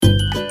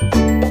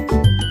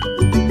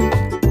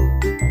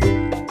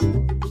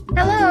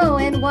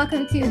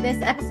welcome to this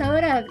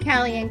episode of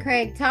Cali and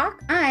Craig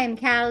Talk. I'm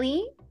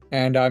Cali,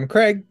 And I'm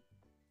Craig.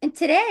 and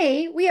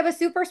today we have a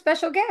super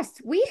special guest.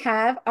 We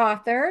have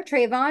author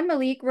TreVaughn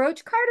Malik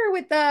Roach-Carter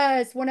with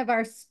us, one of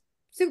our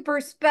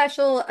super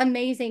special,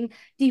 amazing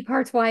Deep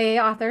Hearts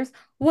YA authors.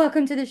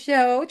 Welcome to the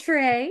show,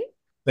 Trey.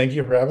 Thank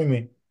you for having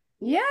me.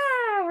 Yeah,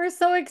 we're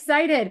so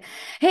excited.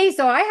 Hey,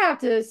 so I have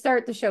to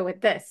start the show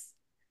with this.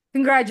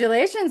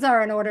 Congratulations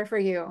are in order for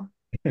you.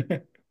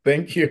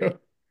 Thank you.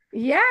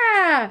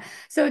 Yeah.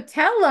 So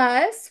tell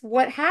us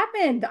what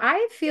happened.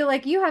 I feel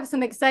like you have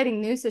some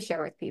exciting news to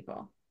share with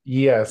people.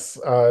 Yes,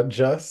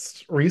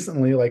 just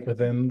recently, like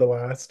within the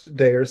last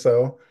day or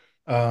so,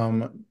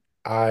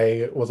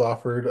 I was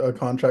offered a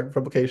contract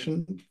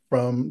publication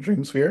from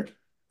Dreamsphere,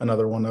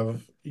 another one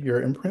of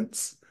your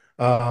imprints.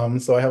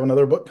 So I have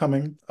another book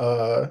coming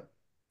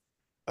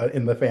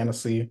in the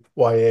fantasy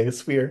YA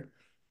sphere.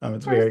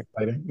 It's We're very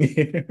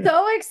exciting.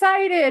 so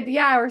excited.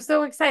 Yeah, we're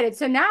so excited.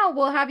 So now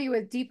we'll have you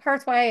with Deep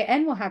Hearts YA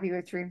and we'll have you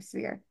with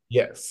Dreamsphere.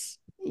 Yes.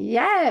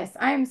 Yes,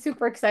 I'm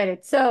super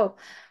excited. So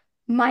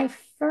my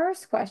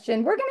first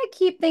question, we're going to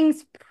keep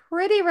things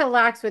pretty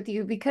relaxed with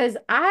you because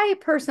I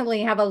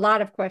personally have a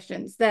lot of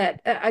questions that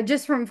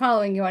just from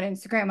following you on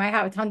Instagram, I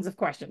have tons of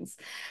questions.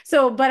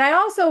 So, but I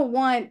also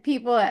want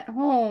people at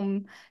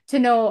home to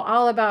know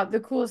all about the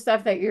cool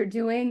stuff that you're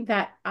doing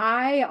that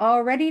I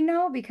already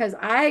know because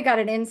I got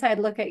an inside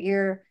look at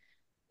your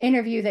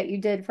interview that you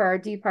did for our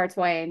Deep Hearts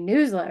YA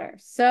newsletter.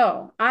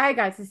 So I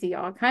got to see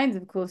all kinds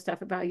of cool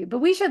stuff about you, but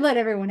we should let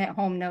everyone at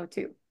home know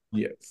too.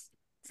 Yes.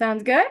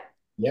 Sounds good?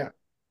 Yeah.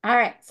 All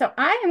right, so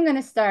I am going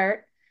to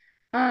start.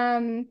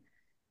 Um,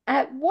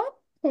 at what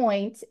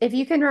point, if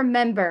you can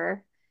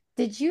remember,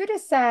 did you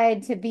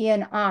decide to be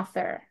an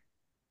author?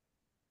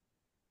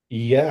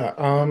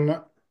 Yeah.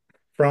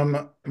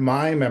 From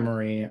my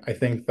memory, I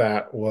think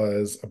that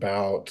was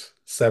about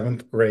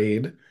seventh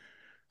grade.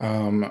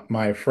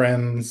 My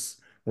friends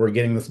were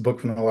getting this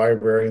book from the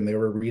library and they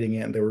were reading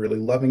it and they were really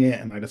loving it.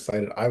 And I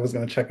decided I was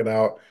going to check it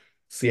out,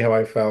 see how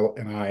I felt.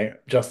 And I,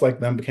 just like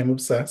them, became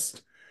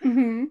obsessed.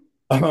 Hmm.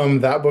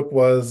 That book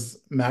was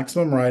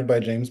Maximum Ride by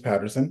James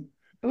Patterson.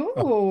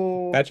 Uh,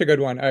 Ooh. That's a good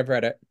one. I've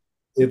read it.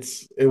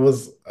 it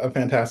was a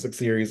fantastic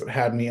series. It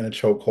had me in a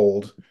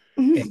chokehold.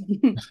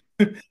 And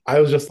I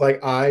was just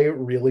like, I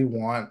really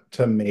want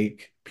to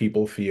make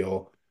people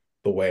feel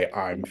the way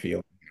I'm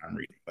feeling when I'm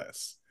reading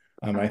this.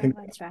 I I think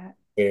like that's that.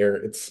 where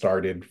it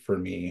started for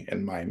me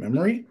in my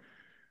memory.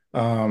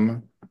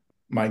 Um,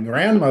 my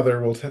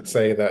grandmother will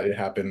say that it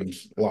happened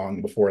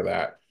long before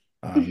that.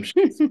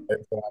 She said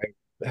that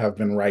I have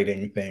been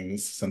writing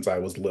things since I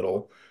was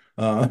little,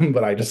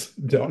 but I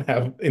just don't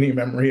have any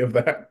memory of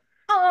that.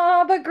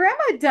 Oh, but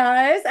grandma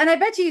does. And I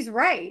bet she's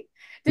right.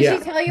 Does she Yeah.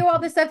 tell you all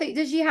the stuff that,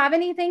 does she have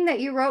anything that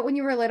you wrote when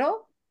you were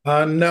little?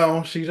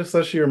 No, she just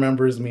says she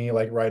remembers me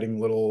like writing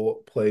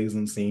little plays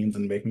and scenes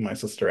and making my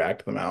sister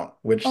act them out,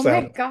 which Oh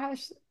my sounds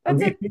gosh.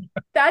 I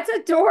That's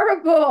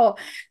adorable.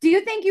 Do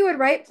you think you would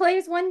write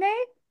plays one day?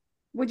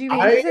 Would you be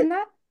interested in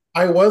that?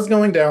 I was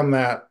going down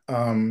that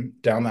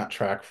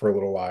track for a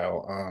little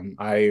while.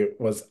 I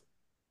was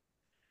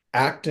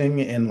acting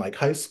in like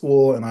high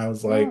school and I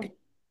was like Oh.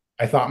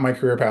 I thought my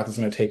career path was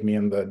going to take me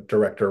in the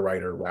director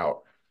writer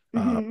route.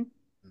 Um,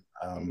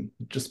 Hmm.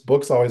 just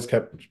books always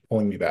kept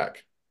pulling me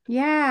back.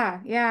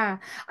 Yeah, yeah.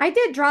 I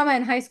did drama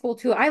in high school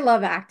too. I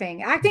love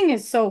acting. Acting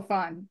is so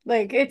fun.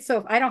 Like it's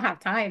so I don't have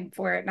time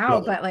for it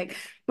now, Yeah.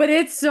 but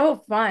it's so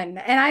fun.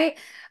 And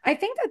I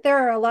think that there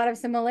are a lot of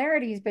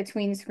similarities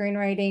between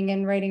screenwriting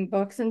and writing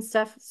books and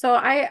stuff. So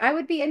I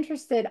would be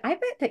interested. I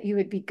bet that you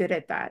would be good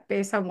at that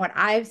based on what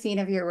I've seen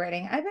of your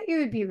writing. I bet you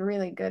would be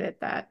really good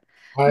at that.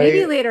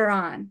 Maybe I later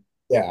on.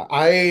 yeah,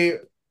 I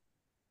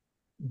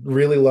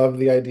really love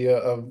the idea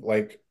of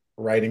like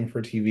writing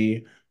for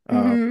TV.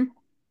 Um, Hmm.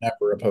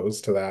 never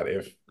opposed to that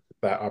if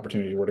that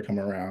opportunity were to come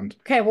around.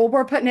 Okay, well,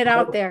 we're putting it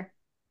out there.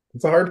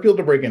 It's a hard field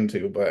to break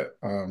into, but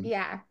Yeah.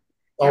 Yeah,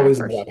 always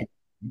glad.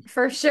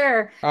 for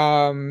sure.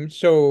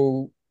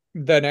 So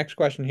the next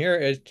question here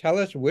is tell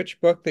us which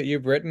book that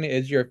you've written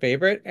is your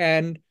favorite,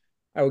 and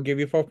I will give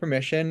you full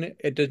permission.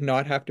 It does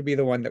not have to be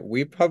the one that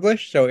we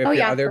published. So Oh if your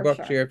yeah, other for books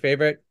are sure. your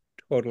favorite,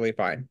 totally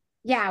fine.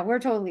 Yeah, we're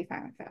totally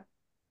fine with that.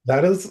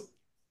 That is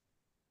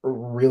a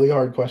really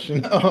hard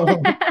question.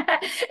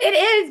 It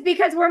is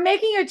because we're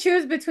making you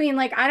choose between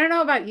like I don't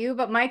know about you,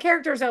 but my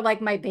characters are like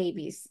my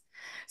babies.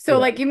 So Yeah.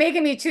 like you're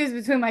making me choose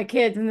between my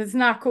kids and it's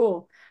not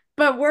cool.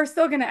 But we're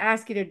still gonna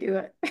ask you to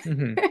do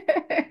Hmm.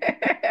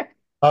 it.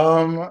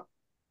 Um,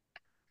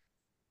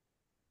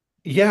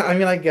 yeah, I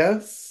mean, I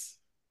guess.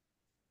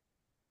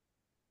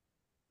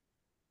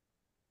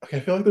 Okay, I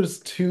feel like there's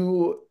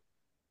two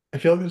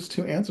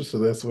answers to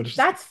this, which is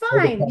That's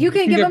fine. You You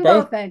can can give give them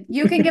both. both then.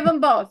 You can give them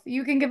both.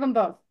 You can give them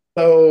both.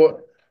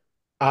 so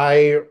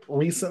I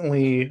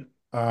recently,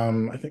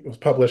 I think it was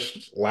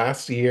published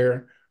last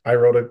year. I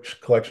wrote a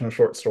collection of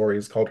short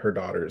stories called Her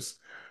Daughters.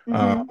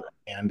 Um, Hmm.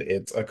 and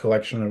it's a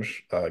collection of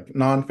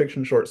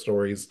nonfiction short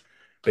stories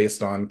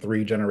based on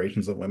three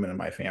generations of women in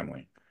my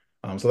family.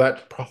 So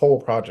that whole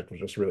project was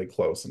just really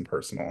close and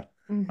personal.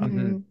 Mhm.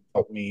 Hmm.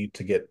 Helped me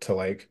to get to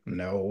like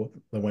know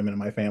the women in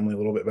my family a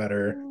little bit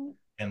better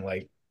and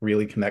like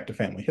really connect to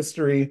family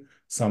history,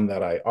 some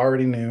that I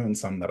already knew and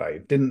some that I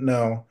didn't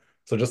know.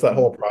 So just that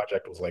whole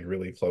project was like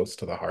really close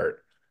to the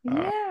heart. Uh,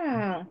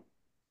 Yeah.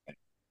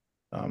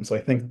 so I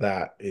think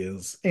that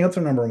is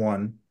answer number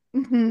one.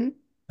 Hmm.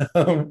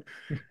 And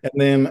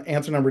then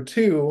answer number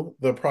two,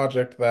 the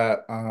project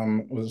that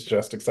was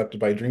just accepted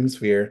by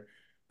Dreamsphere,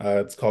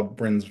 it's called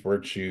Bryn's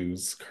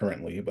Virtues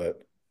currently,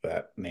 but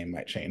that name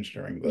might change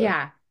during the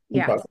Yeah.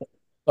 Yes. process.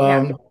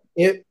 Yeah.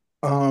 It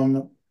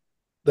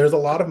there's a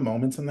lot of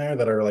moments in there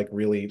that are like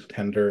really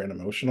tender and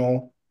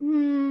emotional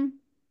Mm.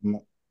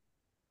 um,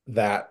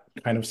 that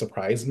kind of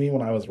surprised me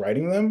when I was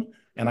writing them,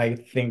 and I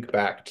think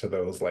back to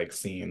those like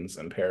scenes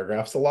and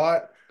paragraphs a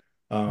lot,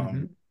 Mhm.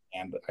 um,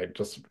 and I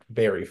just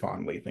very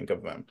fondly think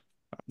of them.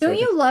 So Don't I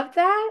think, you love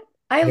that?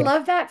 I yeah.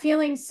 love that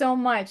feeling so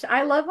much.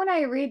 I love when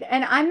I read,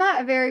 and I'm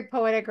not a very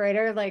poetic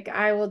writer. Like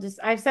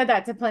I've said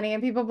that to plenty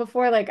of people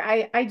before. Like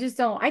I just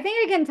don't, I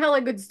think I can tell a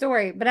good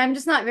story, but I'm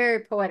just not very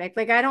poetic.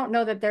 Like I don't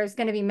know that there's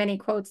going to be many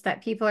quotes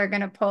that people are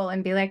going to pull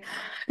and be like,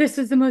 this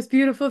is the most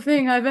beautiful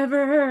thing I've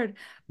ever heard.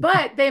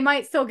 But they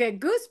might still get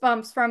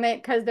goosebumps from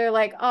it because they're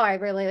like, oh, I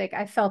really like,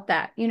 I felt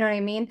that. You know what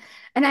I mean?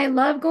 And I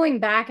love going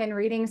back and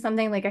reading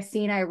something like a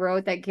scene I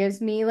wrote that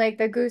gives me like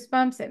the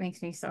goosebumps. It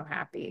makes me so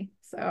happy.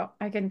 So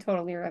I can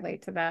totally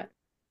relate to that.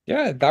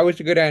 Yeah, that was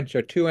a good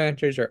answer. Two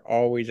answers are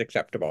always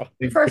acceptable.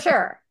 For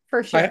sure.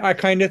 For sure. I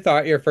kind of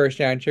thought your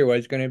first answer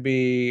was going to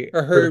be,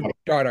 or her Her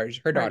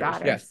daughters. Yes.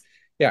 daughters.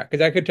 Yeah,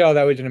 because I could tell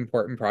that was an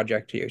important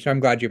project to you. So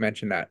I'm glad you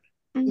mentioned that.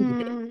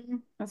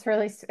 That's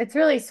really, it's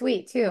really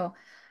sweet too.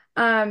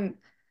 Um,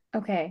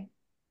 okay.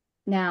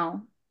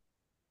 Now,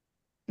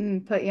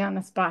 put you on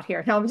the spot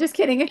here. No, I'm just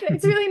kidding.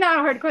 It's really not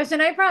a hard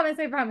question. I promise.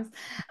 I promise.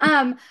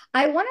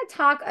 I want to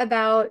talk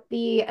about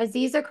the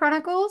Aziza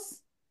Chronicles.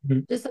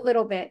 Just a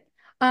little bit.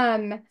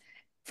 Um,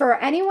 for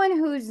anyone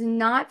who's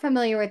not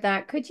familiar with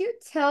that, could you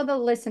tell the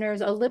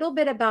listeners a little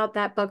bit about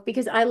that book?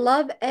 Because I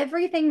love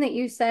everything that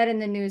you said in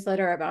the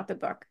newsletter about the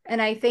book.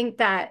 And I think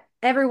that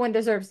everyone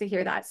deserves to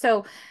hear that.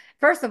 So,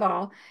 first of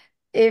all,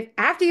 if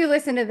after you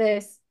listen to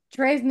this,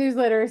 Trey's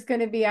newsletter is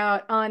going to be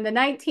out on the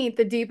 19th,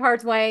 the Deep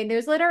Hearts YA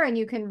newsletter, and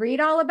you can read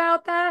all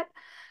about that.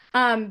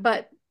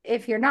 But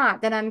if you're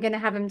not, then I'm going to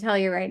have him tell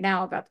you right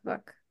now about the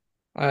book.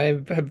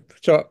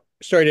 So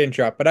sorry to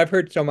interrupt, but I've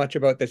heard so much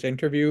about this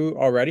interview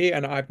already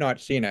and I've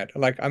not seen it.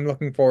 Like I'm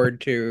looking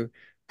forward to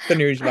the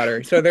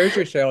newsletter. So there's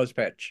your sales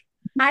pitch.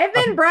 I've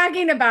been Um,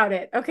 bragging about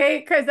it, okay?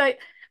 Because I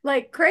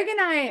like Craig and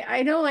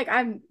I know like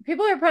I'm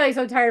people are probably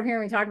so tired of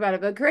hearing me talk about it,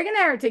 but Craig and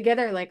I are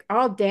together like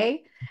all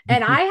day,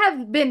 and I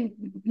have been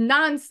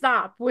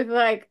nonstop with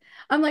like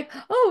I'm like,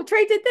 oh,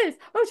 Trey did this.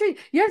 Oh, Trey,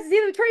 you have to see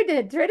what Trey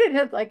did. Trey did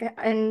it. Like,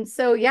 and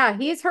so yeah,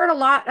 he's heard a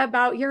lot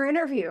about your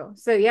interview.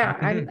 So yeah,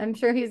 I'm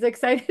sure he's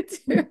excited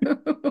too.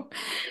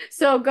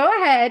 So go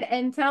ahead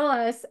and tell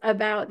us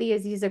about the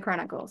Aziza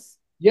Chronicles.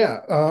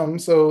 yeah,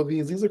 so the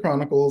Aziza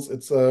Chronicles,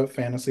 it's a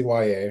fantasy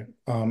YA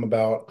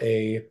about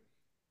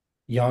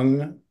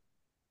young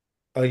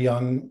a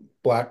young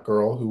black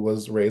girl who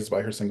was raised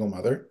by her single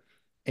mother,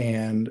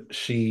 and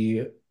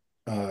she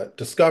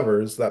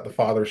discovers that the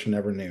father she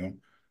never knew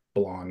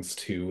belongs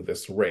to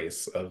this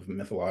race of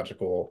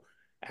mythological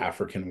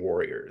African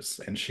warriors,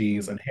 and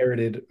she's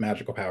inherited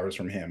magical powers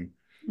from him,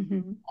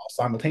 Mhm. while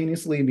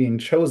simultaneously being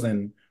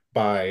chosen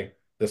by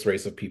this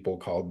race of people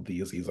called the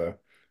Aziza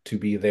to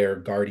be their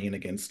guardian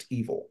against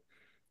evil.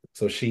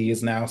 So she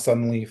is now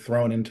suddenly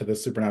thrown into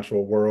this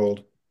supernatural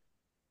world,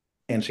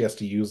 and she has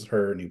to use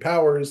her new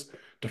powers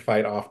to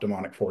fight off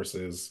demonic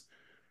forces,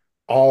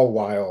 all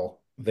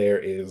while there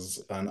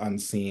is an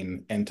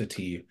unseen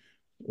entity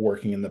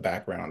working in the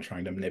background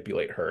trying to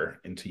manipulate her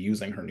into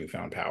using her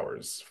newfound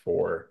powers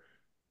for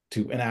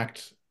to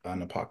enact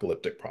an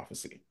apocalyptic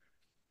prophecy.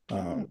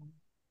 Um,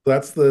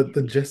 that's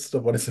the gist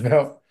of what it's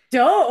about.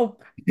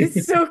 Dope.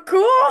 It's so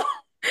cool.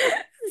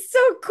 It's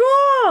so cool.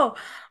 Oh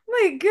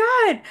my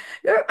God.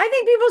 I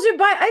think people should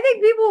buy, I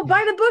think people will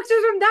buy the books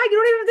just from that. You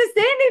don't even have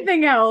to say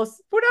anything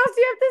else. What else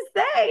do you have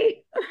to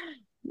say?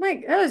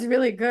 Mike, that was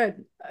really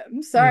good.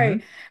 I'm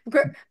sorry. Hmm.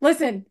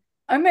 Listen,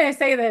 I'm going to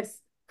say this.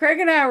 Craig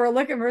and I were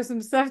looking for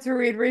some stuff to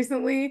read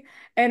recently.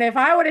 And if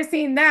I would have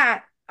seen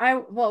that,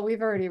 well,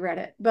 we've already read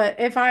it, but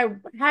if I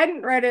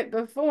hadn't read it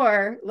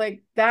before,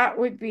 like that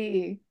would have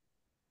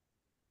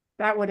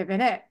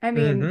been it. I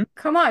mean, Hmm.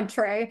 come on,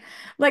 Trey.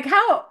 Like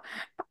how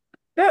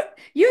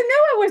you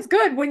knew it was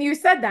good when you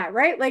said that,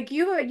 right? Like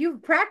you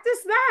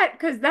practiced that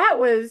because that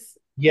was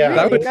Yeah,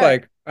 That really it, was good.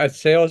 like a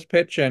sales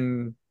pitch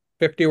in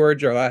 50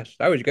 words or less.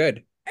 That was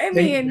good. I thank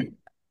you. mean,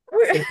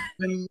 It's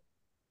been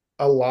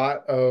a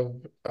lot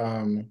of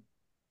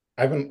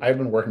I've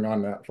been working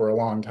on that for a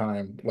long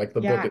time, like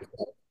the book yeah,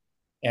 itself,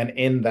 and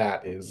in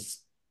that is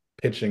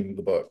pitching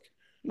the book.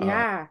 Uh,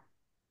 yeah.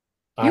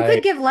 You I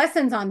could give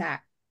lessons on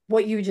that,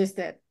 what you just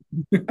did.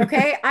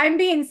 Okay. I'm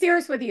being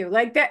serious with you.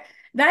 Like that.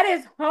 That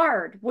is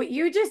hard. What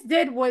you just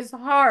did was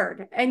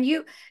hard. And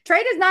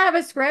Trey does not have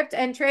a script,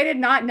 and Trey did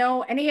not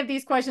know any of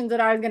these questions that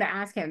I was going to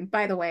ask him,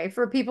 by the way,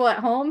 for people at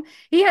home.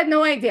 He had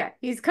no idea.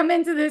 He's come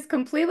into this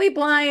completely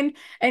blind,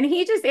 and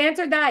he just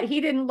answered that.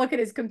 He didn't look at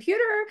his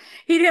computer.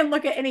 He didn't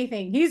look at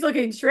anything. He's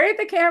looking straight at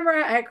the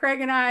camera at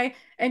Craig and I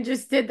and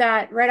just did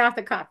that right off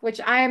the cuff, which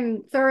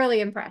I'm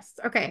thoroughly impressed.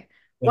 Okay.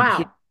 Thank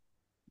you. Wow.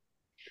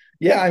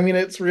 Yeah, I mean,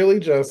 it's really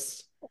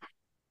just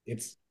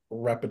it's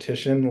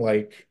repetition.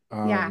 Like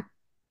Yeah.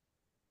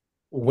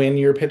 when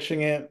you're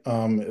pitching it,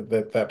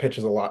 that pitch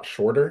is a lot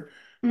shorter.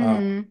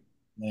 Um, Hmm.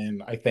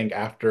 and I think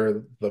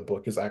after the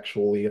book is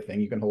actually a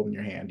thing you can hold in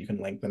your hand, you can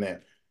lengthen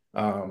it.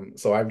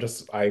 So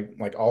I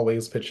like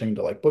always pitching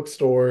to like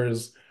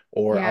bookstores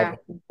or I'll Yeah. pitch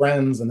to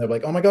friends and they're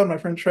like, oh my God, my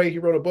friend Trey, he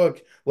wrote a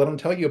book. Let him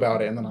tell you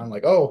about it. And then I'm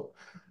like, oh,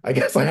 I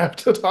guess I have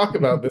to talk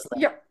about this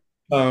Yeah.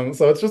 now.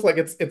 So it's just like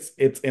it's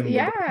in the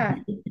book. Yeah.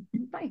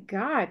 My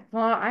God.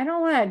 Well, I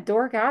don't want to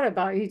dork out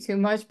about you too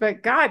much,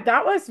 but God,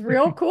 that was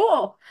real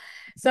cool.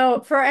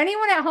 So, for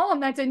anyone at home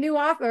that's a new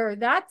author,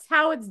 that's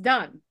how it's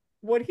done.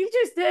 What he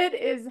just did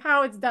is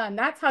how it's done.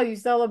 That's how you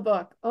sell a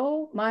book.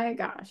 Oh my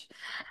gosh.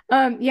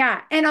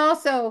 Yeah. And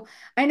also,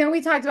 I know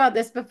we talked about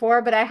this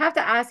before, but I have to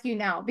ask you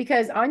now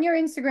because on your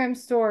Instagram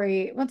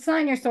story, well, it's not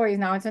on your stories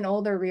now, it's an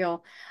older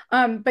reel.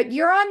 But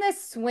you're on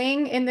this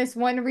swing in this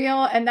one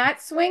reel, and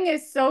that swing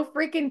is so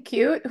freaking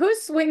cute.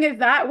 Whose swing is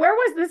that? Where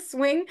was this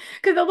swing?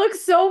 Because it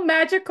looks so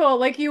magical,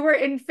 like you were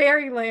in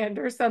fairyland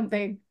or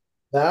something.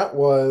 That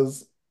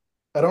was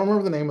I don't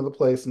remember the name of the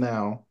place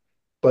now,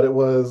 but it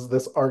was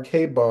this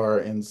arcade bar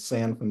in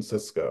San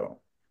Francisco.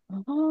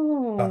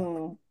 Uh,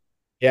 Oh,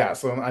 yeah,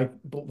 so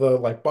the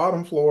like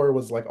bottom floor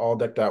was like all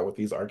decked out with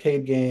these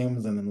arcade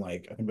games, and then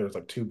like I think there was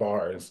like two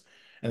bars,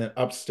 and then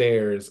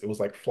upstairs it was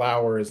like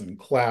flowers and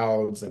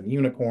clouds and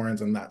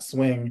unicorns and that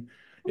swing.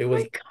 oh It my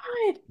was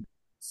God.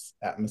 this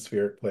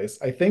atmospheric place.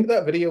 I think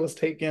that video was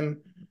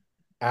taken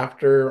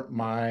after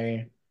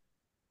my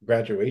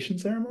graduation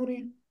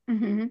ceremony.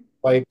 Hmm.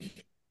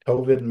 Like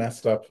COVID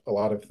messed up a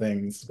lot of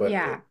things, but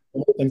Yeah.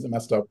 one of the things that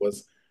messed up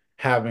was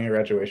having a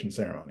graduation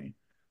ceremony.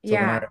 So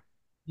then a Yeah.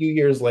 few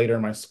years later,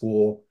 my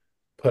school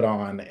put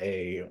on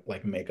a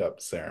like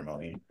makeup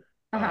ceremony.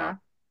 Uh, Uh-huh.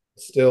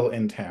 Still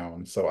in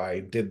town, so I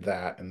did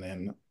that, and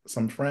then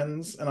some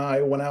friends and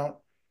I went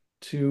out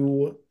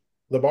to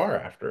the bar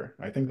after.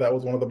 I think that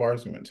was one of the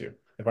bars we went to,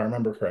 if I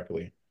remember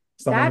correctly.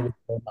 Someone who That was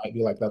there might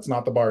be like, "That's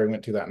not the bar we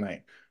went to that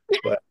night,"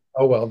 but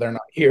oh well, they're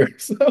not here,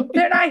 so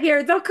they're not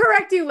here. They'll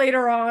correct you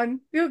later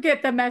on. You'll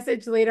get the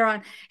message later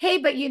on. Hey,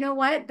 but you know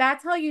what?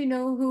 That's how you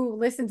know who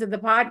listened to the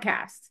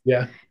podcast.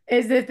 yeah.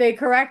 Is if they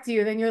correct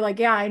you, then you're like,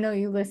 yeah, I know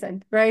you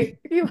listened, right?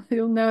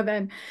 You'll know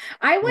then.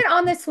 I went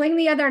on the swing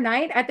the other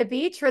night at the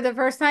beach for the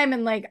first time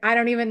in like, I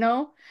don't even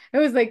know. It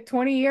was like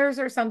 20 years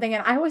or something.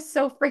 And I was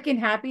so freaking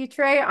happy,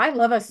 Trey. I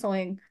love a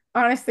swing,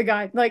 honest to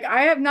God. Like,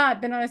 I have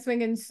not been on a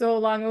swing in so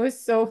long. It was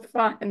so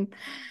fun.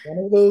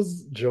 One of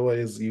those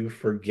joys you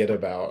forget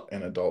about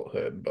in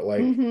adulthood, but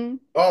like Hmm.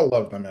 all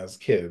love them as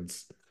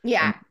kids, and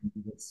Yeah.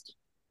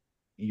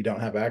 you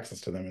don't have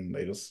access to them, and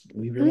they just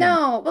leave your name.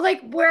 No, but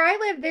like where I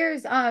live,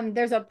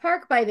 there's a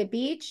park by the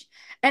beach,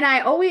 and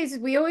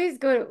we always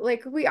go to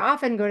like we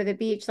often go to the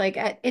beach like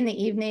in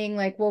the evening,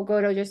 like we'll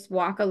go to just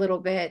walk a little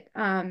bit.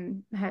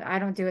 I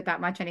don't do it that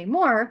much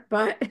anymore,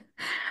 but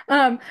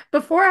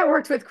before I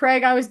worked with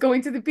Craig, I was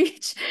going to the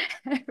beach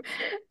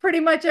pretty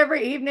much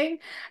every evening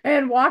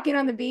and walking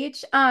on the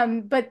beach.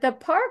 But the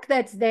park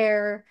that's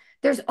there,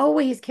 there's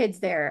always kids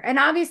there. And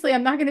obviously,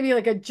 I'm not going to be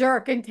like a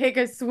jerk and take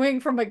a swing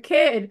from a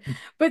kid.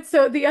 But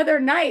so the other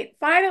night,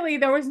 finally,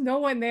 there was no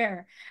one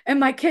there. And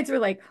my kids were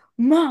like,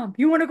 Mom,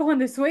 you want to go on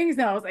the swings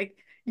now? I was like,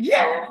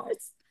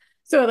 yes.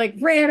 So I like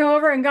ran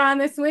over and got on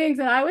the swings,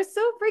 and I was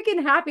so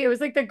freaking happy. It was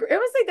like the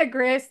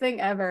greatest thing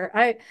ever.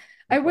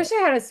 I wish I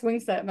had a swing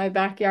set in my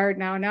backyard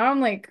now. Now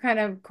I'm like kind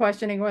of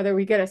questioning whether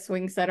we get a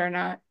swing set or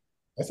not.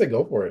 I say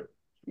go for it.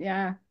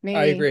 Yeah, I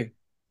maybe. agree.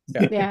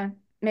 Yeah. Yeah,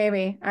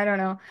 maybe. I don't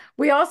know.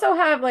 We also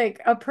have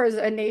like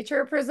a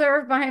nature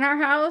preserve behind our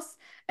house,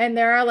 and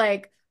there are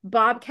like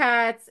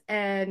bobcats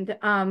and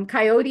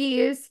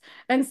coyotes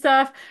and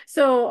stuff.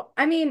 So,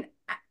 I mean,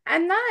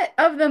 I'm not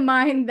of the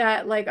mind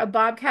that like a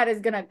bobcat is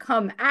gonna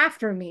come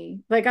after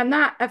me. Like I'm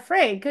not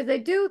afraid because I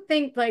do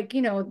think like,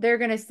 they're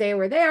gonna stay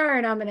where they are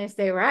and I'm gonna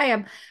stay where I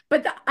am.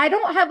 But I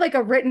don't have like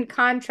a written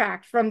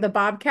contract from the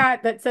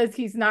bobcat that says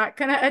he's not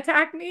gonna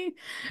attack me.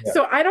 Yeah,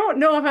 So I don't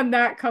know if I'm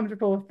that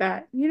comfortable with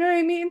that. You know what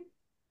I mean?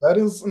 that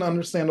is an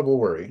understandable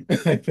worry,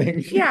 I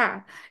think.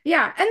 Yeah.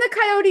 Yeah. And the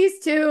coyotes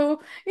too.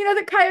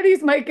 The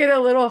coyotes might get a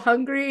little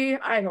hungry.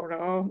 I don't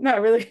know.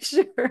 Not really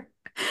sure.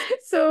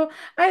 So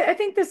I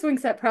think the swing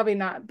set probably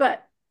not,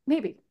 but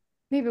maybe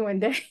one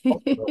day.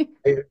 Also,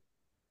 I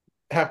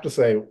have to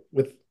say,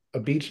 with a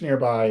beach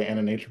nearby and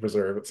a nature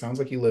preserve, it sounds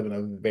like you live in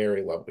a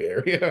very lovely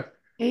area.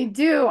 I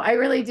do. I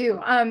really do.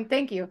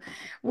 Thank you.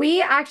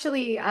 We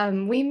actually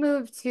we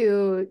moved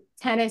to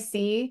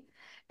Tennessee,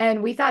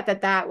 and we thought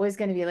that that was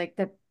going to be like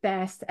the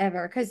best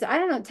ever because I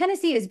don't know,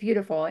 Tennessee is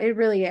beautiful. It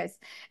really is.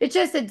 It's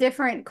just a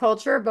different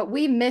culture, but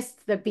we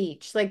missed the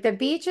beach. Like the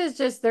beach is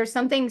just there's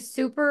something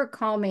super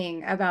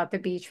calming about the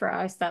beach for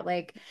us that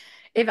like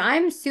if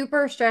I'm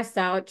super stressed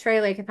out,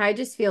 Trey, like if I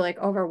just feel like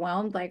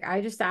overwhelmed, like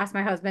I just ask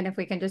my husband if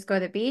we can just go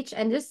to the beach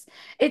and just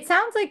it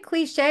sounds like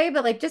cliche,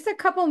 but like just a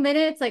couple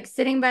minutes like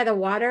sitting by the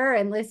water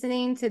and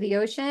listening to the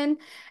ocean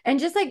and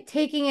just like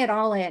taking it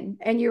all in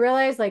and you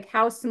realize like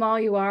how small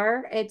you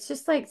are. It's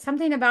just like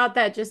something about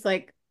that just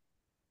like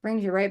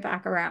brings you right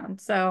back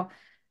around. So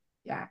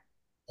yeah,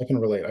 I can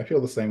relate. I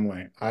feel the same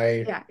way.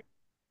 I yeah.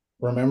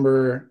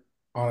 remember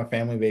on a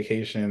family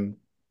vacation,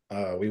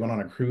 we went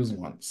on a cruise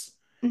once.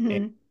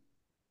 And Hmm.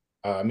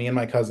 me and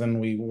my cousin,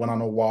 we went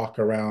on a walk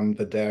around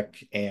the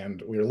deck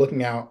and we were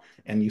looking out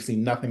and you see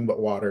nothing but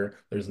water.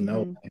 There's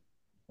no, Hmm.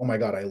 oh my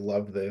God, I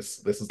love this.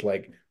 This is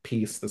like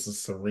peace. This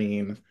is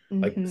serene.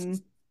 Like this is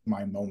Hmm.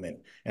 my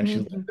moment. And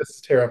she's like, Hmm. this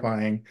is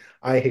terrifying.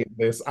 I hate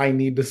this. I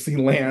need to see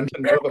land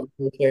and know that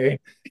I'm okay.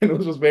 And it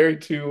was just very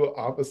two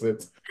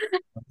opposites.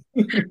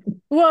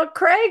 Well,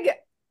 Craig,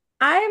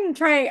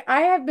 I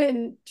have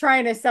been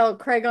trying to sell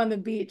Craig on the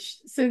beach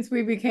since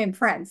we became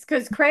friends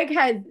because Craig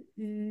had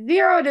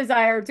zero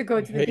desire to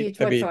go to the Hate beach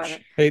the whatsoever.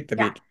 beach. Hate the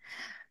Yeah. beach.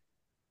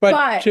 But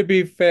But to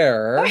be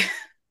fair,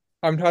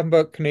 I'm talking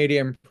about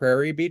Canadian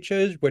prairie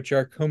beaches, which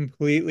are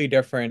completely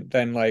different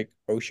than like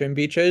ocean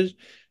beaches.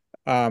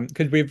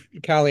 Because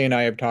Callie and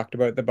I have talked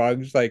about the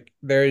bugs. Like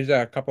there's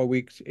a couple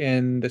weeks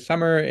in the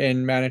summer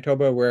in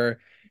Manitoba where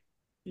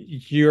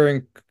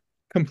you're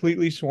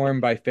completely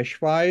swarmed by fish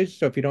flies.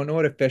 So if you don't know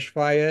what a fish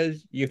fly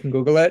is, you can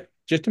Google it.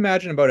 Just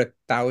imagine about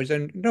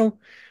 1,000, no,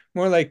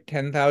 more like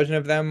 10,000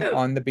 of them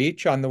on the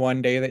beach on the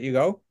one day that you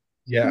go.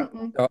 Yeah,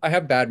 mm-mm. So I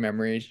have bad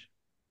memories.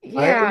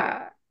 I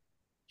Yeah,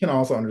 can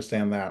also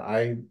understand that.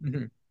 I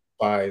Mhm.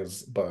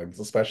 despise bugs,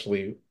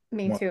 especially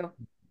me ones. too.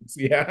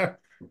 Yeah.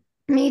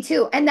 Me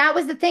too. And that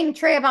was the thing,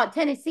 Trey, about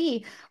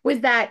Tennessee was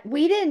that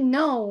we didn't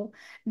know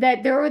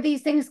that there were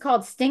these things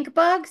called stink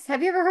bugs.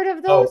 Have you ever heard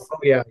of Oh, those? oh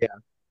yeah, yeah.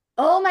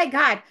 Oh my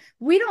God.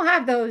 We don't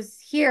have those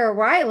here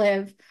where I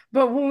live,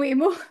 but when we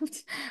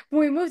moved when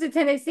we moved to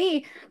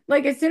Tennessee,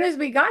 like as soon as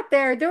we got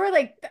there, there were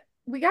like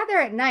we got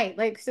there at night.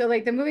 Like so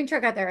like the moving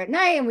truck got there at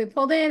night and we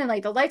pulled in and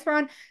like the lights were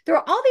on. There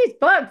were all these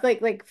bugs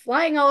like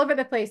flying all over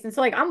the place. And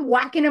so like I'm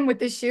whacking them with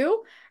the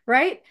shoe,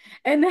 right?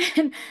 And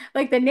then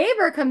like the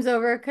neighbor comes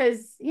over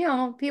because you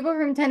know people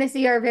from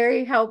Tennessee are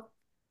very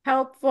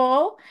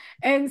helpful.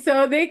 And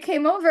so they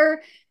came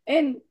over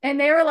and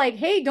they were like,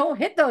 "Hey, don't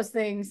hit those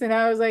things." And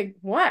I was like,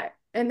 "What?"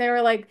 And they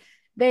were like,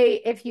 "They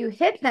if you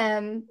hit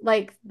them,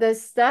 like the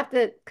stuff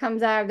that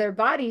comes out of their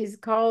bodies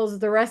calls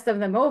the rest of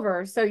them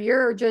over. So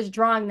you're just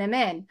drawing them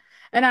in."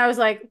 And I was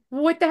like,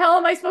 "What the hell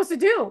am I supposed to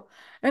do?"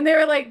 And they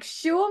were like,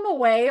 "Shoo them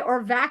away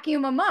or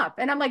vacuum them up."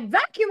 And I'm like,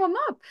 "Vacuum them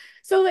up."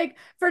 So like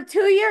for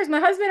 2 years, my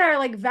husband and I are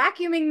like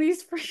vacuuming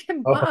these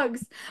freaking Oh,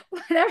 bugs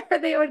whenever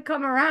they would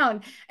come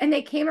around. And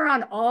they came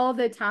around all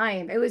the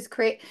time. It was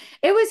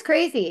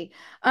crazy.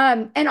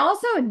 And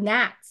also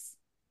gnats.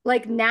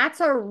 Like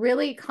gnats are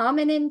really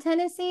common in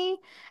Tennessee.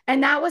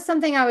 And that was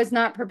something I was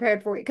not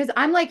prepared for because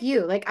I'm like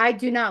you. Like I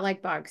do not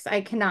like bugs.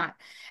 I cannot.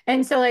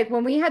 And so like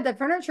when we had the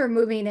furniture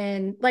moving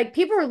in, like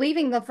people were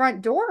leaving the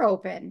front door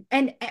open.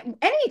 And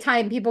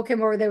anytime people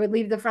came over, they would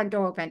leave the front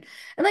door open.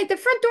 And like the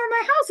front door of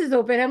my house is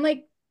open. I'm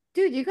like,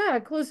 dude, you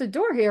gotta close the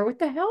door here. What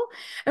the hell?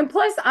 And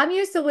plus, I'm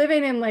used to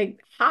living in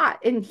like hot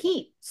and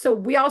heat. So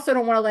we also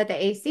don't want to let the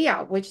AC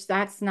out, which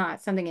that's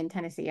not something in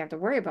Tennessee you have to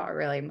worry about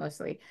really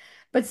mostly.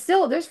 But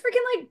still, there's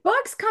freaking like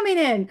bugs coming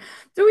in.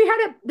 So we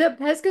had the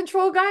pest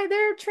control guy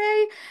there,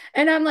 Trey,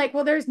 and I'm like,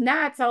 well, there's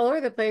gnats all over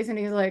the place. And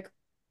he's like,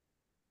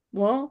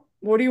 well,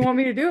 what do you want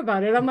me to do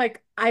about it? I'm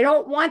like, I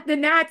don't want the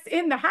gnats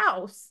in the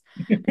house.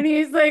 And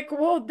he's like,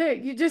 well,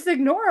 you just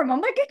ignore them.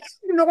 I'm like, I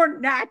can't ignore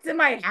gnats in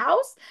my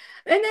house.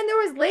 And then there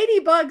was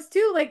ladybugs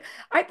too. Like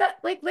I thought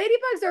like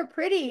ladybugs are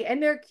pretty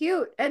and they're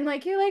cute. And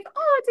like you're like,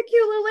 oh, it's a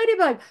cute little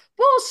ladybug.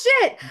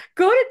 Bullshit.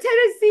 Go to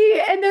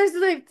Tennessee and there's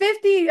like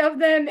 50 of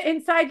them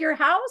inside your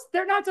house.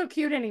 They're not so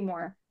cute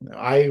anymore.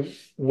 I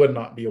would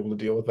not be able to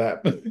deal with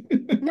that.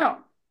 No.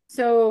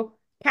 So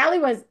Callie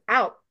was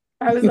out.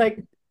 I was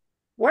like,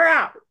 we're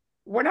out.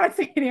 We're not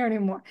staying here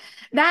anymore.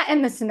 That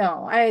and the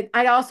snow. I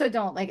also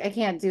don't like I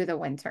can't do the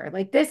winter.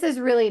 Like this is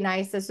really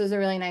nice. This was a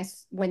really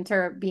nice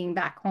winter being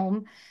back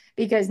home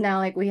because now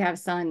like we have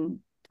sun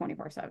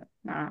 24/7.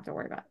 I don't have to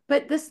worry about it.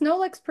 But the snow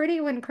looks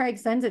pretty when Craig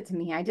sends it to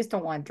me. I just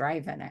don't want to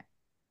drive in it.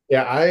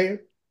 Yeah, I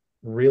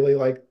really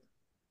like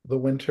the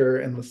winter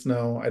and the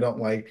snow. I don't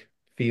like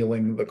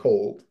feeling the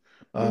cold.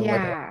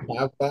 Like I Yeah. can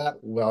have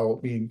that while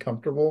being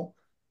comfortable.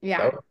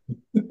 That Yeah. would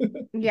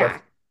the best.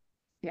 Yeah.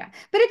 Yeah.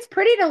 But it's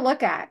pretty to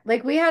look at.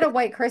 Like we had a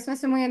white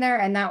Christmas when we were there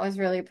and that was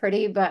really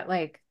pretty, but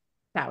like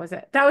that was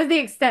it. That was the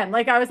extent.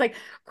 Like I was like,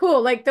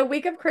 cool, like the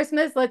week of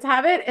Christmas, let's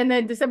have it. And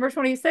then December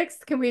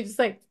 26th, can we just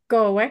like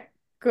go away?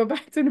 Go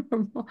back to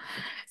normal.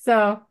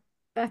 So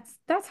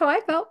that's how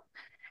I felt.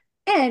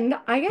 And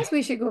I guess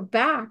we should go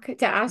back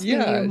to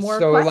asking you Yeah,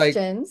 more so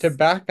like to questions.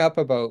 back up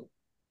about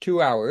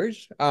 2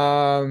 hours,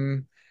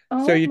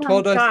 So Oh you my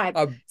told us God.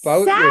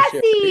 about your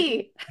series.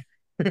 Sassy.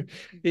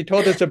 You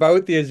told us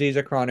about the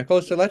Aziza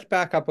Chronicles. So let's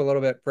back up a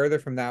little bit further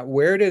from that.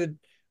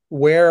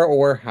 Where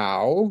or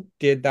how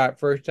did that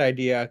first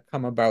idea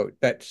come about?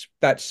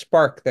 That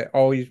spark that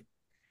always,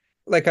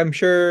 like, I'm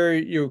sure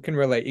you can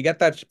relate. You get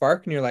that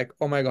spark and you're like,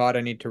 oh my God,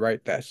 I need to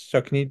write this.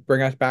 So can you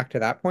bring us back to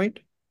that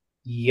point?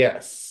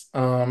 Yes.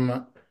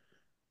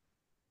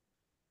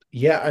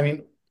 Yeah, I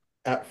mean,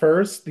 at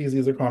first, these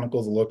User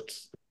Chronicles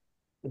looked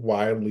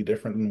wildly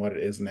different than what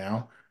it is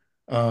now.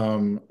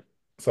 Um,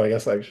 so I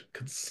guess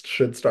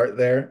should start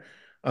there.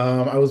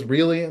 I was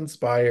really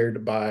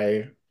inspired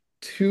by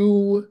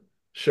two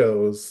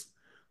shows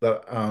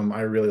that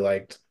I really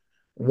liked.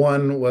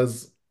 One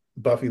was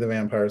Buffy the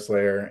Vampire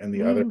Slayer, and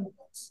the other Mm,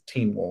 was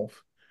Teen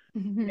Wolf.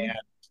 mhm, And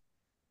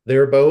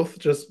they're both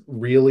just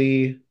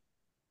really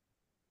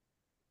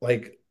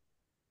like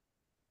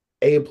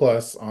A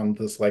plus on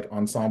this like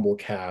ensemble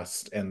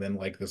cast, and then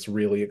like this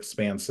really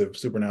expansive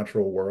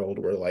supernatural world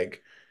where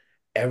like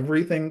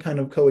everything kind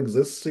of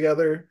coexists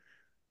together.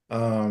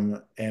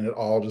 And it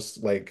all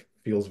just like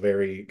feels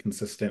very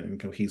consistent and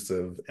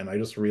cohesive. And I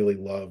just really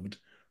loved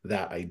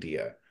that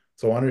idea.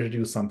 So I wanted to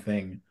do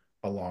something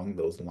along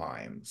those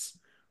lines.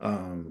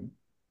 Um,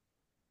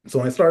 so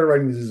when I started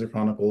writing these user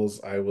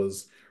chronicles, I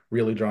was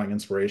really drawing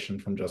inspiration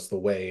from just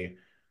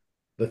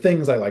the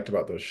things I liked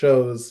about those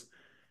shows.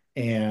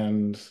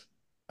 And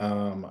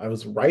I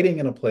was writing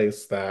in a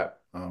place that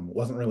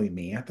wasn't really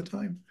me at the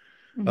time.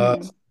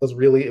 mhm,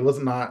 It was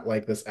not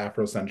like this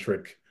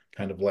Afrocentric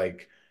kind of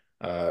like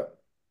uh,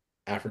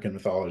 African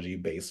mythology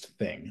based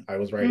thing. I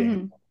was writing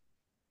mhm,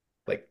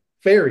 like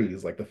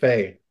fairies, like the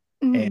Fae,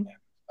 and mhm,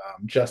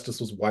 justice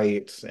was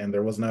white, and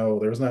there was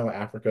no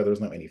Africa, there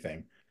was no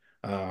anything.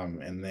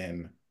 And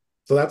then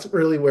so that's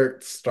really where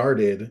it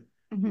started,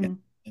 and,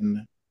 mhm,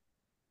 and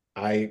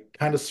I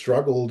kind of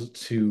struggled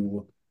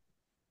to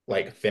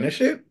like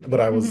finish it,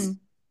 but I was mhm,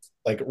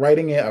 like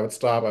writing it, I would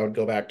stop, I would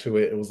go back to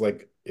it. It was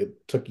like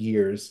it took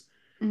years.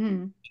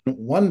 mhm,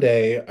 One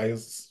day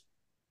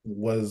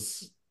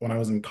was when I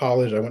was in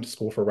college, I went to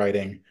school for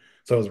writing.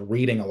 So I was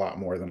reading a lot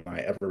more than I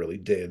ever really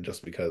did,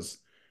 just because,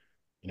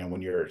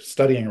 when you're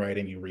studying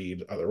writing, you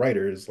read other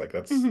writers. Like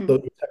mhm.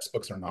 those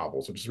textbooks or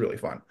novels, which is really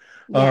fun.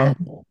 Yeah.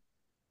 Um,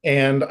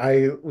 and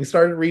we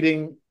started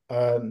reading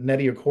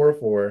Nnedi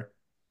Okorafor,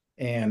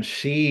 and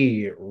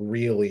she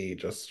really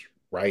just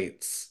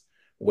writes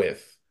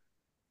with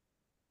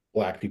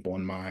Black people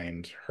in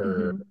mind.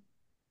 Mhm,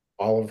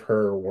 All of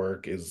her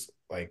work is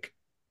like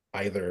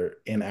either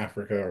in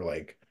Africa or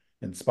like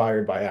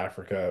inspired by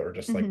Africa or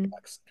just like mhm.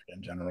 Black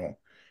in general.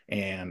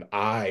 And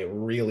I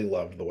really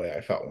loved the way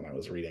I felt when I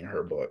was reading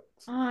her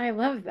books. Oh, I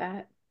love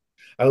that.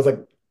 I was like,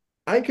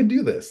 I could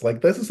do this.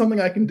 Like, this is something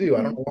I can do.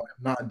 I don't Mhm, know why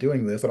I'm not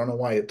doing this. I don't know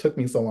why it took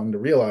me so long to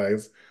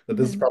realize that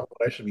this is mhm, probably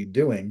what I should be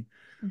doing.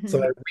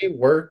 So I mhm,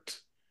 reworked,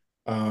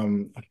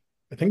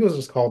 I think it was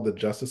just called the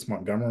Justice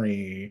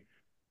Montgomery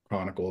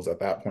Chronicles at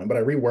that point, but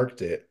I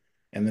reworked it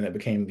and then it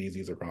became these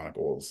User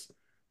Chronicles.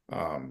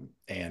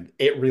 And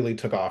it really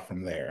took off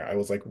from there. I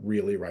was like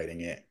really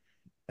writing it.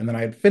 And then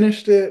I had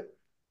finished it,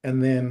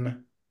 and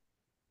then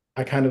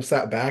I kind of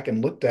sat back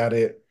and looked at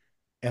it,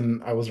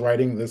 and I was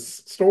writing this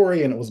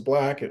story, and it was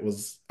Black, it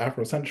was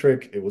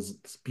Afrocentric, it was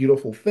this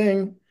beautiful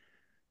thing.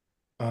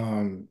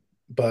 Um,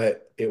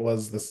 but it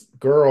was this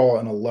girl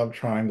in a love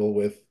triangle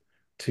with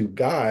two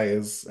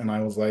guys, and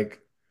I was like,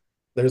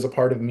 there's a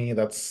part of me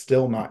that's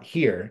still not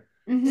here.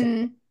 So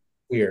mhm,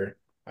 queer.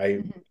 I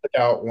mhm. took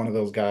out one of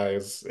those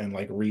guys and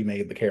like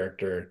remade the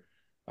character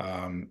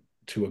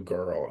to a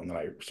girl, and then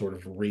I sort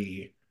of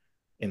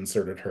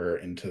reinserted her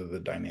into the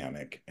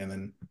dynamic. And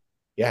then,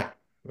 yeah,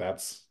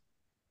 that's.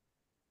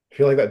 I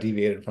feel like that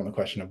deviated from the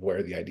question of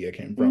where the idea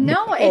came from.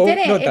 No, it Oh,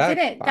 didn't. no, It that's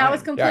didn't. That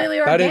was fine. Yeah, completely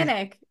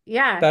organic.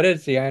 Yeah. that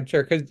is the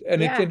answer.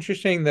 And it's Yeah.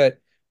 interesting that,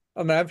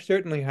 I mean, I've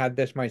certainly had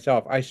this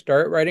myself. I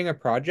start writing a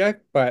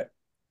project, but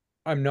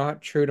I'm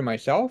not true to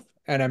myself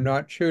and I'm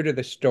not true to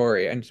the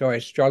story. And so I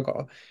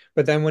struggle.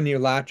 But then when you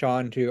latch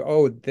on to,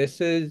 oh,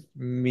 this is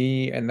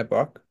me in the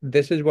book,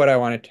 this is what I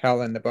want to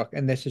tell in the book,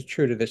 and this is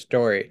true to the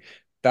story,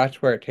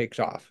 that's where it takes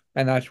off.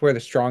 And that's where the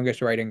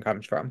strongest writing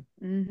comes from.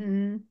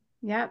 Hmm.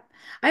 Yep.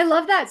 I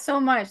love that so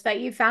much that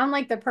you found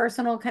like the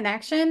personal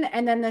connection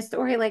and then the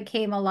story like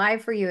came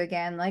alive for you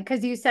again. Like,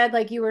 because you said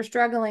like you were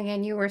struggling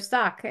and you were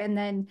stuck and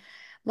then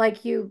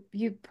like you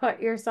put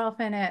yourself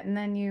in it and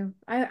then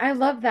I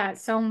love that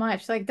so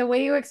much. Like the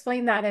way you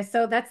explained that is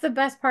so that's the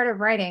best part of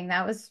writing.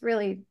 That was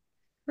really,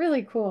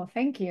 really cool.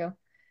 Thank you.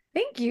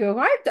 Thank you.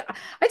 I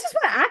just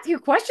want to ask you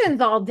questions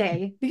all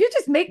day. You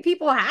just make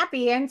people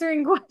happy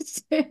answering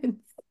questions.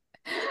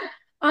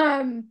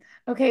 Um,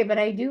 okay, but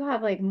I do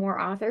have like more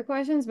author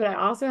questions, but I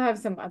also have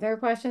some other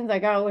questions. I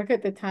gotta look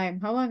at the time.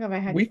 How long have I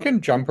had you We for?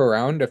 can jump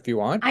around if you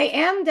want. I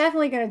am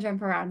definitely gonna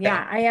jump around.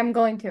 Yeah, I am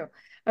going to.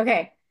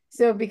 Okay,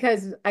 so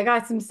because I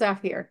got some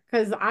stuff here,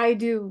 because I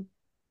do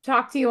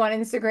talk to you on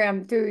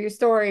Instagram through your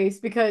stories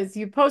because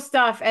you post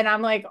stuff and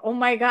I'm like, oh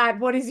my God,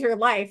 what is your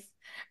life?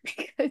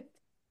 Because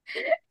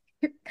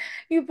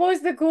you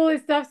post the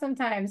coolest stuff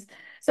sometimes.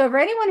 So for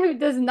anyone who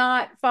does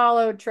not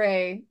follow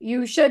Trey,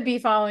 you should be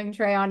following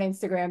Trey on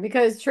Instagram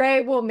because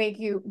Trey will make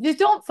you just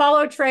don't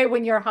follow Trey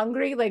when you're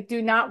hungry. Like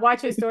do not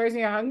watch his stories when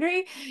you're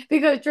hungry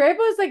because Trey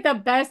was like the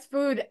best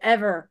food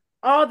ever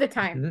all the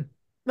time. Mhm.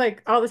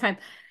 Like all the time.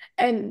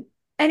 And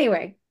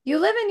anyway, you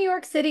live in New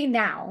York City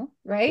now,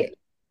 Yeah. right?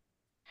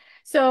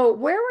 So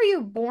where were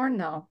you born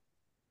though?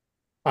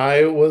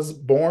 I was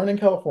born in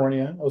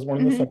California. I was born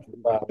in the Hmm. Central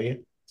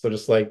Valley. So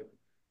just like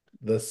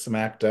the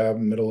smack dab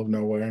middle of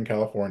nowhere in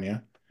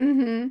California.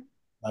 Hmm.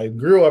 I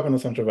grew up in the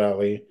Central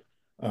Valley,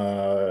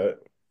 uh,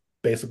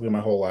 basically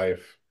my whole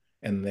life.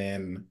 And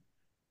then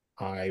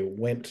I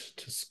went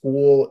to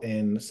school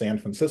in San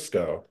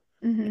Francisco.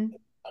 Hmm.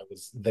 I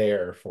was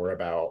there for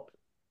about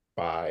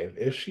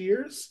 5-ish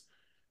years.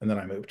 And then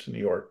I moved to New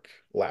York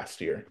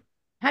last year.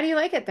 How do you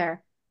like it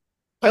there?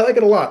 I like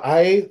it a lot.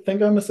 I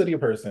think I'm a city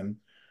person,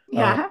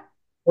 uh, Yeah.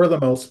 for the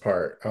most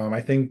part.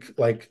 I think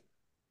like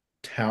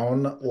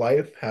town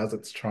life has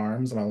its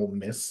charms and I will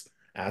miss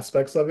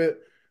aspects of it,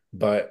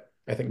 but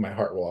I think my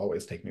heart will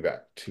always take me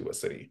back to a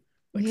city.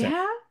 Like San,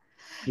 Yeah.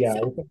 yeah,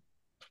 So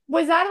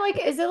was that like,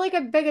 is it like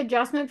a big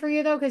adjustment for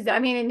you though? Because I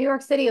mean, in New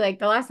York City, like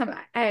the last time,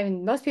 I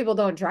mean, most people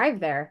don't drive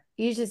there.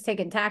 You just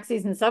taking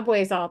taxis and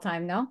subways all the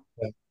time, no?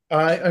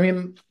 I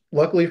mean,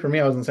 luckily for me,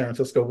 I was in San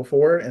Francisco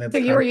before, and So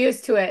it's you kind were of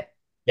used to it.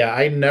 yeah,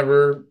 I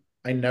never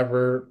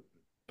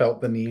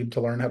felt the need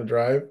to learn how to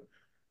drive.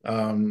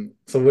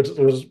 So which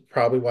was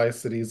probably why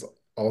cities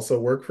also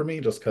work for me,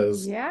 just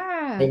because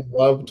Yeah. I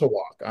love to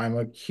walk. I'm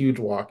a huge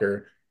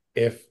walker.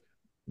 If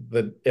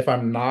if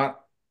I'm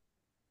not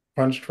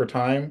crunched for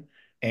time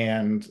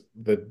and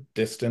the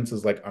distance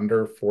is like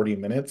under 40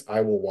 minutes,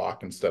 I will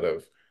walk instead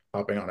of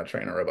hopping on a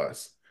train or a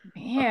bus.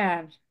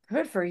 Man,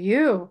 good for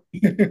you.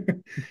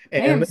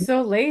 I am And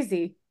so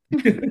lazy.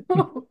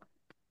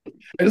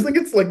 I just think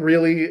it's like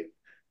really,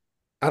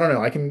 I don't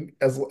know, I can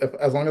as long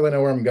as I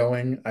know where I'm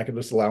going, I can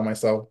just allow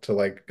myself to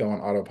like go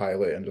on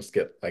autopilot and just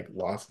get like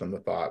lost in the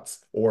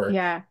thoughts or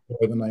Yeah.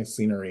 enjoy the nice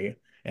scenery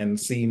and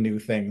see new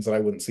things that I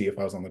wouldn't see if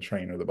I was on the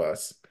train or the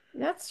bus.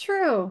 That's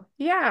true.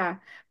 Yeah.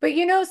 But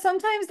you know,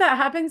 sometimes that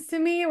happens to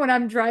me when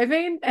I'm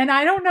driving and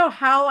I don't know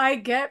how I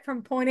get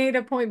from point A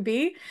to point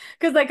B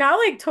because like I'll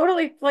like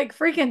totally like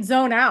freaking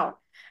zone out.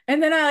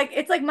 And then I like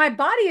it's like my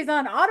body is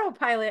on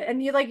autopilot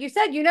and you like you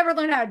said you never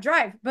learn how to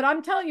drive, but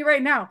I'm telling you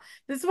right now,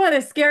 this is one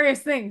of the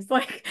scariest things.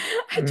 Like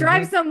I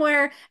drive Mhm.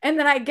 somewhere and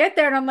then I get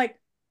there and I'm like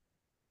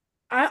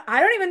I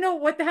don't even know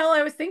what the hell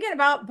I was thinking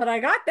about, but I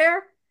got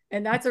there.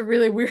 And that's a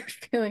really weird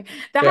feeling.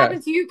 That Yeah.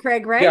 happened to you,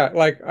 Craig, right? Yeah,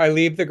 like I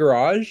leave the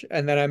garage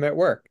and then I'm at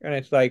work and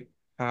it's like,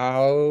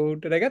 how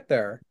did I get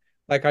there?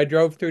 Like I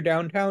drove through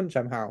downtown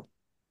somehow.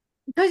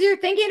 Because you're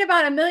thinking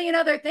about a million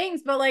other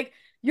things, but like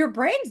your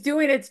brain's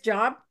doing its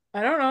job.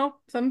 I don't know.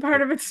 Some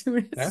part of it's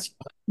doing Yeah. its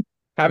job.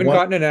 Haven't One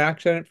gotten in an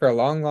accident for a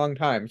long, long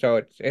time,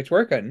 so it's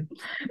working.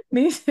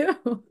 Me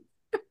too.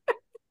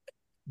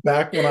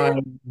 back when I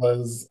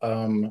was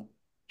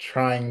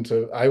trying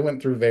to, I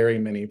went through very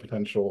many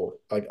potential,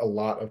 like a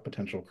lot of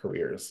potential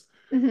careers.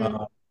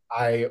 Hmm.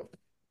 I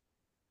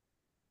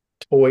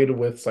toyed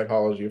with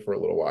psychology for a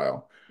little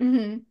while.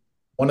 Hmm.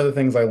 One of the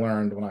things I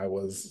learned when I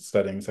was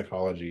studying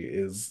psychology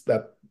is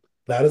that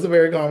that is a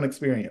very common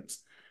experience.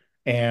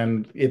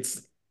 And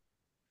it's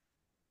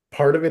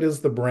part of it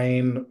is the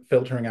brain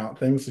filtering out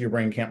things. So your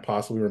brain can't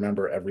possibly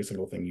remember every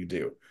single thing you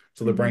do.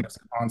 So the brain Hmm. is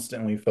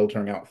constantly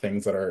filtering out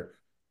things that are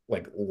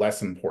like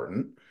less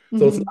important.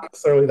 So it's Hmm. not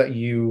necessarily that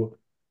you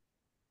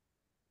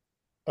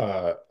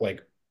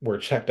like were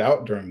checked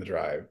out during the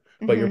drive,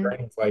 but your Hmm.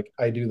 brain's like,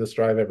 I do this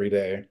drive every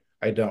day.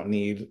 I don't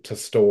need to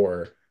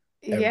store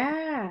every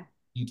Yeah.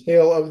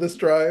 detail of this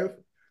drive.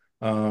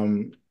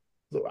 Um,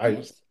 so I It,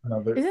 just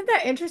another isn't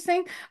that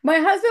interesting? My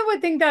husband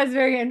would think that's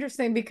very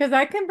interesting because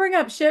I can bring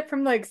up shit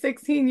from like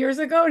 16 years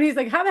ago and he's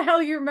like, how the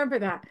hell you remember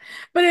that?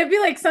 But it'd be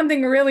like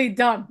something really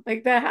dumb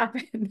like that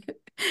happened.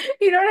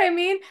 You know what I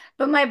mean?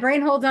 But my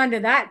brain holds on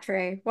to that,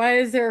 Trey. Why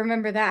does it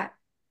remember that?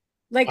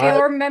 Like I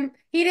he'll remember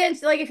he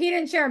didn't like if he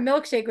didn't share a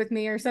milkshake with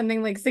me or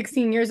something like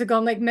 16 years ago.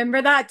 I'm like,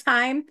 remember that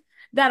time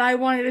that I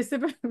wanted to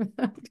sip of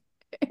milk?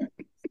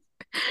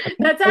 I can't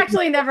That's tell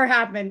actually never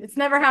happened. It's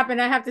never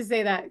happened. I have to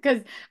say that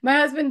because my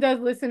husband does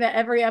listen to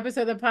every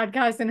episode of the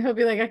podcast and he'll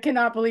be like, I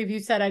cannot believe you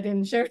said I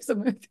didn't share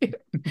some with you.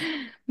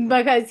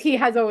 Because he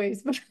has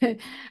always.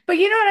 But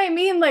you know what I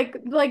mean?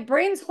 Like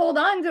brains hold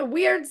on to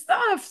weird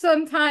stuff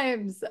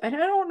sometimes. And I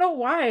don't know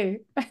why.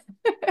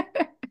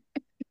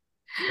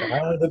 yeah, I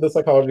only did the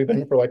psychology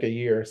thing for like a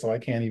year, so I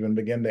can't even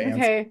begin to answer.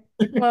 Okay.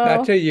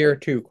 That's a Well, year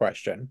two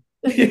question.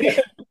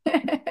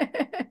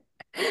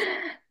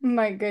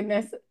 my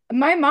goodness.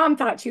 My mom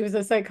thought she was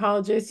a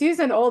psychologist. She's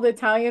an old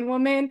Italian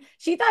woman.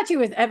 She thought she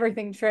was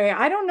everything, Trey.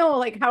 I don't know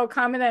like how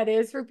common that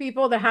is for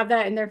people to have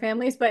that in their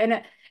families, but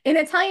in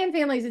Italian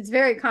families, it's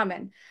very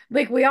common.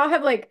 Like we all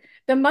have like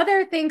the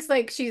mother thinks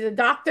like she's a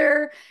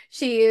doctor,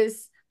 she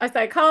is a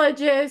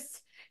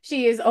psychologist,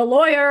 she is a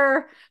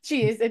lawyer,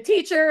 she is a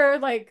teacher,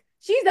 like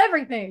she's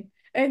everything.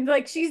 And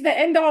like she's the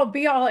end all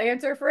be all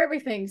answer for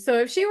everything. So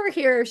if she were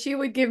here, she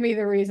would give me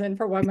the reason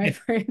for why my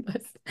brain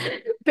was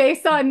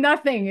based on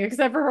nothing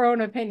except for her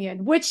own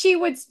opinion, which she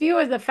would spew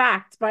as a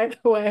fact, by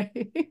the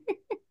way.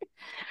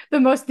 The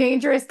most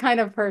dangerous kind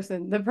of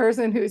person, the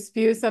person who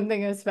spews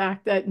something as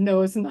fact that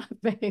knows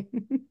nothing.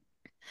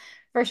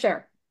 For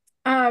sure.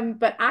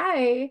 But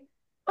oh,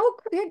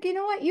 you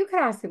know what? You could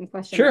ask him a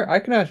question Sure, then. I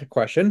can ask a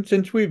question.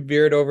 Since we've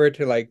veered over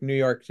to like New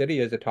York City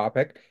as a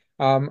topic,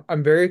 I'm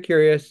very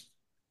curious.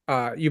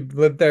 You've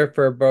lived there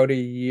for about a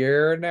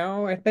year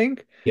now, I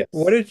think.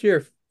 What Yes. is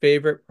your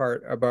favorite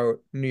part about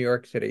New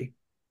York City?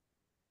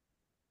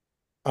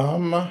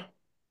 Um,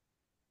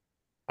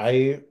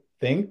 I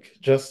think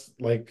just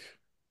like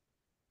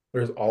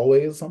there's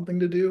always something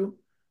to do.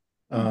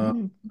 Um,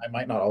 Hmm. I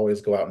might not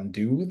always go out and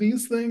do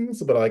these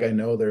things, but like I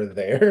know they're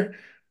there.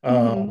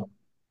 Hmm.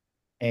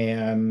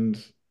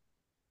 And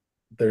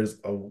there's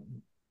a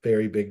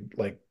very big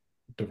like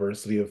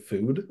diversity of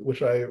food,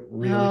 which I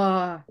really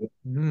Oh,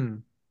 Hmm.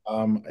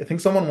 I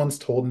think someone once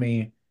told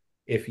me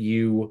if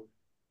you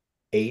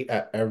ate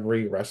at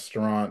every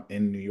restaurant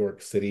in New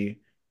York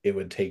City, it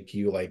would take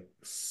you like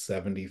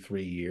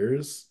 73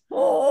 years.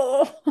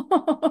 oh.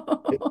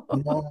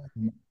 No,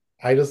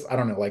 I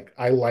don't know, like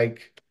I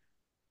like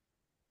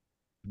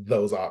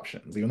those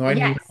options, even though I know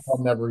Yes.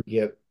 I'll never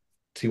get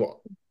to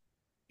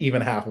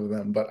even half of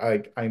them, but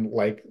I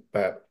like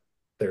that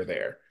they're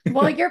there.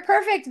 Well, you're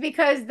perfect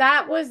because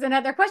that was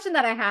another question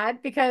that I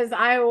had because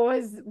I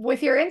was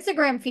with your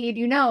Instagram feed,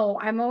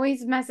 I'm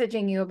always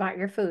messaging you about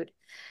your food.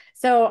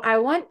 So I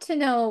want to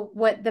know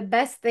what the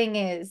best thing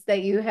is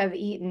that you have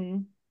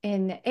eaten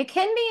in, it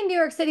can be in New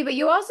York City, but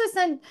you also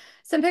sent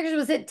some pictures.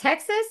 Was it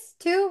Texas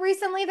too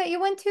recently that you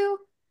went to?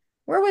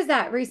 Where was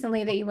that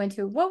recently that you went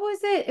to? What was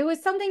it? It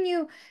was something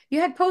you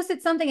had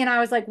posted something and I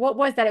was like, what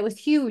was that? It was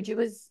huge. It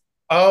was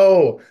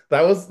Oh,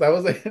 that was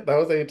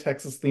a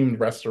Texas themed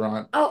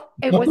restaurant. Oh,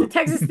 it was a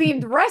Texas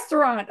themed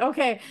restaurant.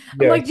 Okay.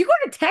 I'm like, do Yes. you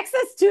go to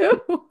Texas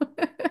too?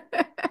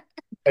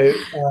 I,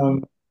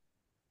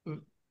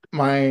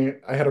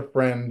 I had a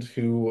friend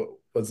who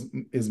was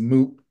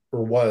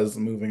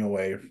moving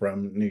away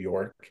from New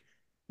York,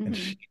 and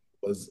Hmm.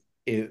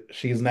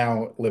 she's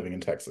now living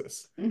in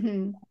Texas.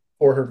 Hmm.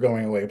 For her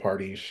going away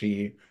party,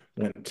 she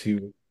went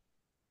to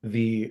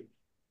the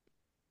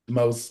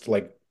most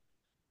like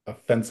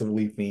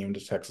offensively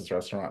themed Texas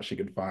restaurant she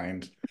could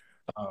find.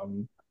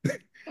 Um,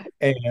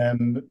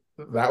 and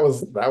that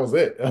was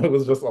it. It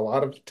was just a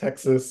lot of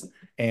Texas,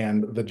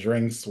 and the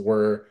drinks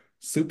were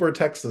super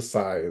Texas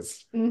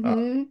sized,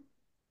 Hmm.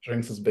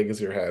 drinks as big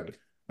as your head,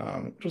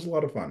 which was a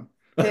lot of fun.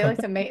 They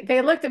looked amazing.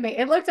 They looked amazing.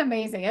 It looked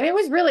amazing. And it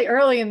was really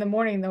early in the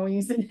morning though when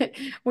you said it,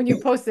 when you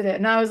posted it.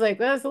 And I was like,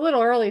 well, it's a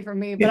little early for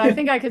me, but I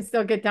think I could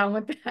still get down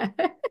with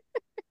that.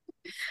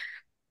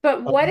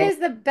 But what Uh, is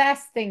the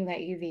best thing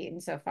that you've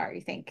eaten so far,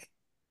 you think?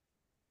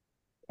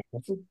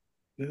 that's a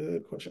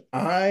good question.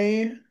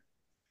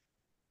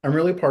 I'm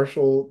really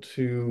partial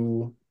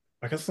to.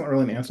 I guess it's not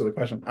really an answer to the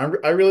question.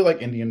 I really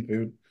like Indian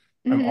food.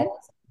 I'm Hmm.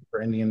 always looking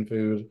for Indian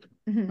food,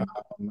 Hmm.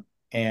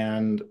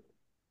 and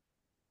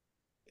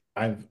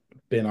I've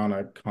been on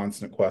a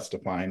constant quest to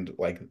find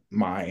like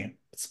my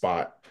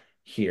spot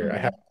here. I Hmm.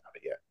 haven't found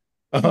it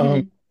yet. Hmm.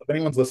 If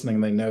anyone's listening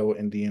and they know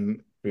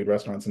Indian food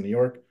restaurants in New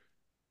York,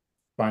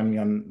 find me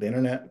on the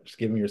internet. Just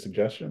give me your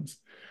suggestions.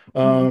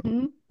 Um,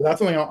 Hmm. that's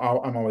something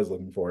I'm always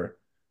looking for.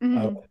 Uh,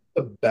 Hmm.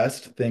 the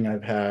best thing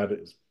I've had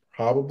is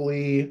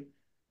probably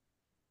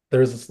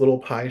there's this little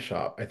pie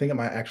shop. I think it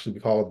might actually be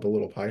called the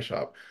Little Pie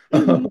Shop.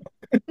 Hmm.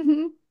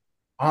 Hmm.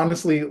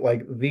 Honestly,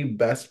 like the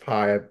best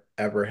pie I've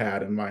ever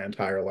had in my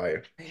entire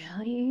life.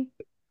 Really?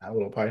 That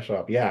Little Pie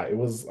Shop. Yeah, it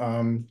was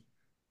I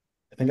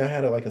think I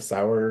had like a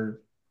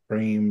sour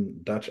cream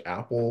Dutch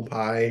apple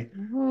pie.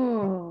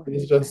 Oh, It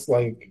was just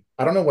like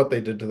I don't know what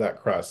they did to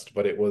that crust,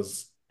 but it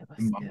was it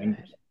was mind. good.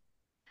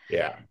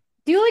 Yeah.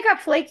 Do you like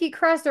a flaky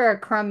crust or a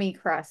crummy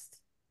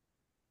crust?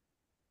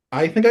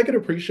 I think I could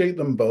appreciate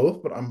them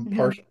both, but I'm Hmm.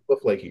 partial to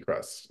flaky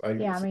crust.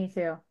 Yeah, me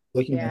too.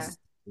 Yeah. Flakiness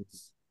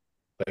is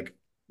like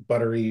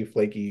buttery,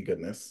 flaky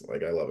goodness.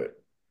 Like I love it.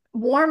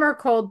 Warm or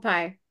cold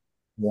pie?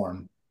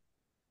 Warm.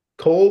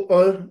 Cold,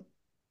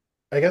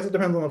 I guess it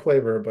depends on the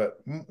flavor,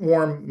 but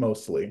warm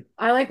mostly.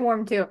 I like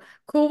warm too.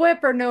 Cool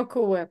Whip or no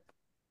Cool Whip?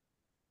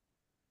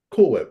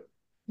 Cool Whip.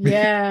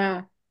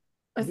 Yeah,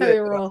 that's how Yeah, we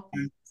roll.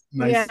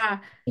 nice Yeah.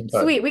 touch.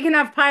 Sweet. We can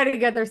have pie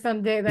together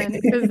someday then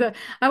because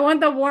I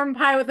want the warm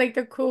pie with like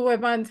the Cool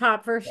Whip on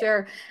top for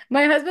sure.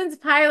 My husband's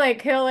pie,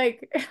 like he'll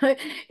like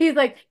he's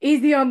like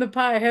easy on the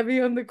pie, heavy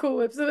on the Cool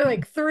Whip. So we're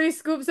like 3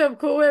 scoops of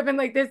Cool Whip and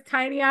like this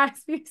tiny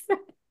ass piece.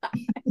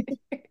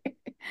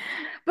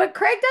 But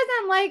Craig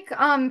doesn't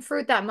like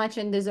fruit that much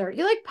in dessert.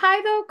 You like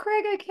pie though,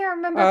 Craig? I can't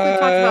remember if we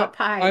talked Uh, about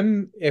pie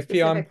I'm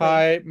iffy on specifically.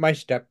 pie. My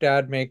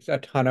stepdad makes a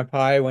ton of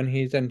pie when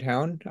he's in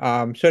town.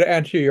 So to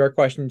answer your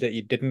questions that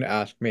you didn't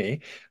ask me,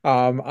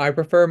 I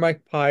prefer my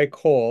pie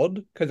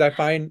cold because I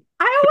find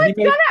I could he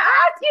was make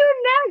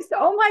you next.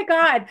 Oh my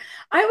God.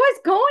 I was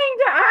going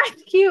to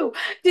ask you,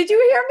 did you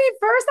hear me?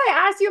 First,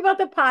 I asked you about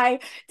the pie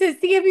to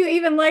see if you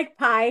even like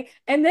pie.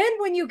 And then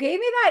when you gave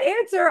me that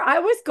answer, I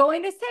was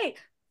going to say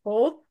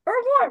cold or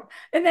warm.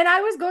 And then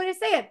I was going to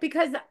say it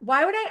because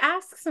why would I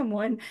ask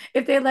someone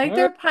if they like Uh,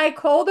 their pie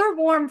cold or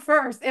warm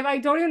first if I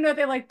don't even know if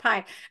they like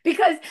pie?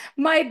 Because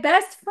my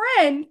best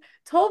friend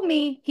told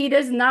me he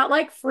does not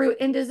like fruit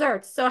in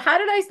desserts. So how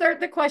did I start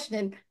the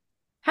question?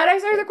 How did I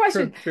start the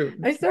question? true, true.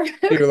 I started,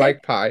 Do you okay.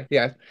 like pie?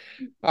 Yes.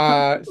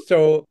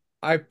 So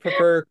I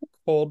prefer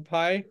cold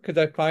pie because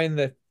I find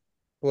the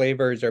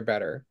flavors are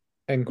better.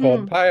 And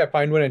cold Mm, pie, I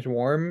find when it's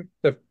warm,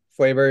 the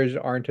flavors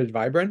aren't as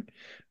vibrant.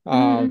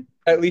 mm,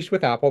 At least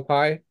with apple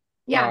pie.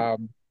 yeah.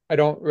 I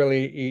don't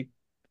really eat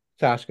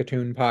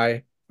Saskatoon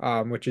pie,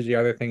 which is the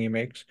other thing he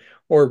makes,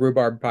 or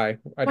rhubarb pie.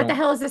 I What the don't.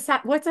 hell is a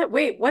what's a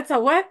wait, what's a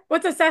what?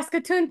 What's a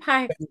Saskatoon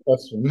pie?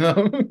 Question.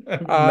 No,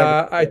 I've never.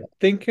 I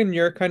think in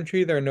your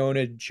country they're known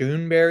as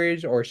June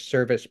berries or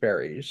service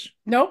berries.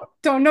 Nope,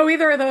 don't know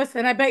either of those.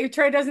 And I bet you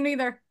Trey doesn't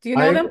either. Do you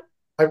know I've them?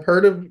 I've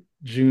heard of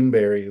June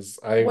berries.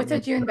 I've What's a never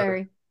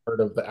Juneberry? heard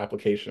of the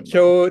application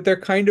though. So they're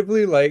kind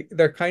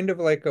of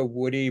like a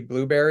woody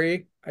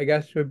blueberry, I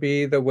guess would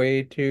be the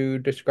way to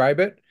describe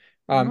it.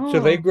 So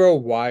they Oh, grow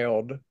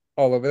wild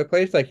all over the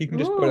place. Like you can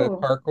just go to the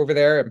oh, park over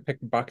there and pick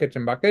buckets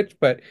and buckets,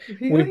 but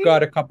we've really?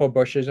 got a couple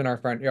bushes in our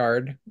front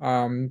yard.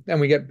 And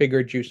we get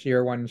bigger,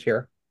 juicier ones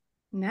here.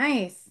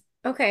 Nice.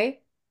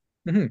 Okay.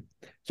 hmm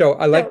So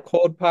I like So,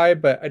 cold pie,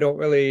 but I don't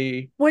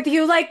really, would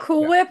you like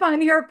Cool yeah. Whip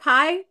on your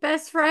pie,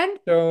 best friend?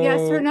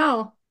 Yes or So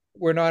no?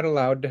 we're not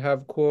allowed to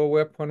have Cool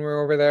Whip when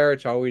we're over there.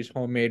 It's always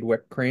homemade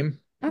whipped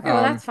cream. Okay,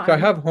 well that's So I fine.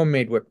 have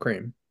homemade whipped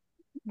cream.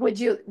 Would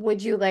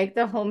you like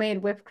the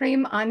homemade whipped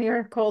cream on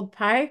your cold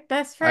pie,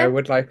 best I friend?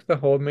 would like the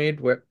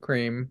homemade whipped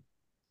cream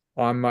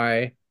on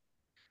my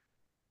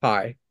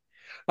pie.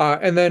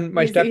 And then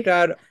my Easy.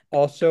 stepdad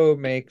also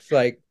makes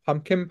like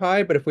pumpkin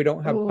pie, but if we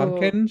don't have Ooh.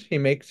 pumpkins, he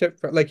makes it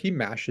for, like he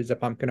mashes a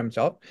pumpkin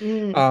himself.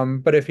 Mm,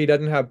 But if he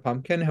doesn't have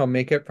pumpkin, he'll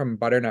make it from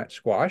butternut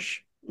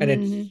squash, and mm,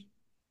 it's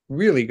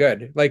really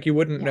good. Like you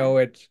wouldn't yeah. know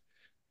it's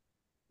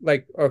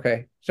like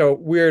okay. So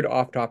weird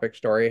off-topic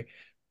story.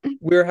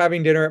 We were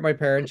having dinner at my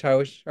parents'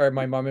 house, or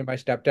my mom and my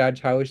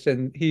stepdad's house,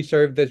 and he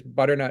served this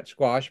butternut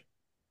squash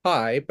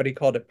pie, but he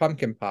called it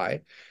pumpkin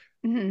pie.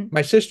 Mm,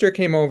 My sister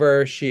came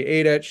over, she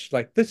ate it. She's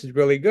like, "This is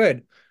really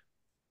good."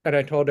 And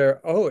I told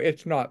her, "Oh,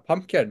 it's not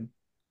pumpkin,"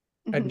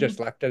 and mm, just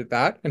left it at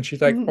that. And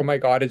she's like, "Oh mm. my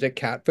God, is it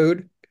cat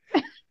food?"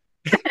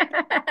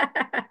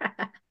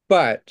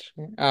 But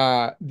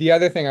the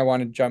other thing I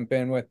want to jump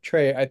in with,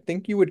 Trey, I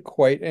think you would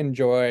quite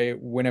enjoy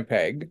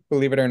Winnipeg,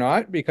 believe it or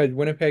not, because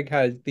Winnipeg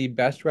has the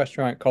best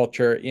restaurant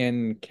culture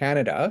in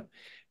Canada.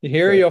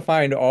 Here Okay. you'll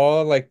find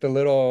all like the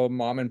little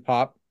mom and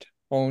pop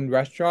owned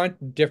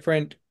restaurant,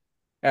 different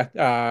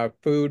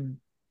food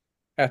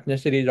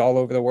ethnicities all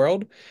over the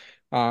world.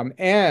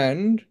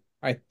 And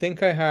I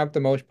think I have the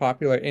most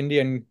popular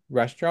Indian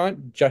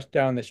restaurant just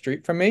down the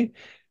street from me.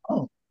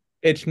 Oh,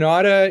 It's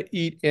not a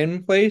eat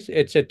in place,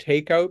 it's a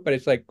takeout, but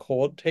it's like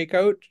cold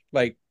takeout.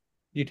 Like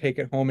you take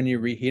it home and you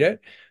reheat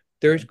it.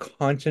 There's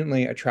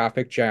constantly a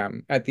traffic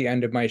jam at the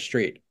end of my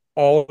street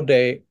all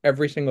day,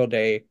 every single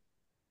day.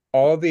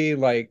 All the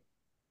like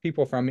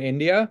people from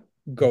India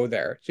go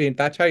there. See,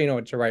 that's how you know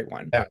it's the right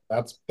one. yeah,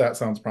 that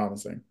sounds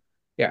promising.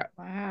 Yeah.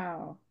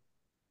 Wow.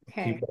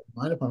 Keep Okay. that in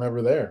mind if I'm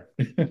ever there.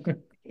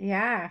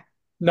 Yeah,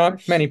 for Not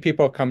sure. many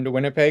people come to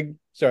Winnipeg.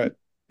 So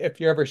if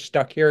you're ever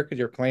stuck here because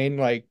your plane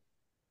like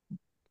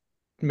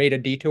made a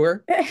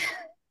detour,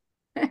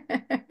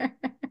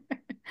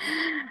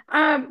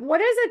 What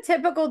does a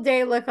typical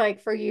day look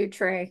like for you,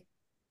 Trey?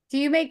 Do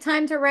you make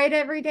time to write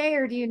every day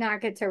or do you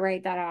not get to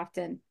write that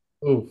often?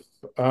 Oof.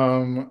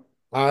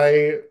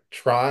 I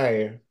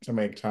try to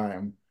make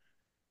time.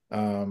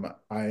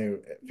 I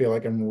feel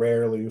like I'm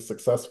rarely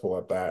successful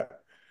at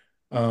that.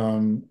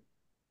 Um,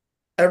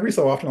 every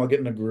so often I'll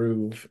get in a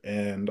groove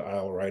and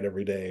I'll write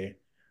every day.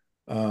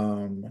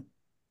 Um,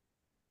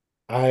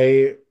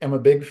 I am a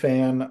big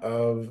fan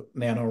of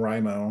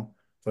NaNoWriMo,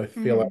 so I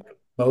feel Mm-hmm. like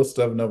most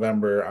of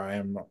November I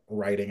am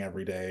writing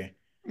every day.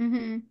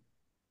 Mm-hmm.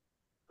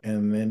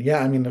 And then yeah,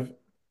 I mean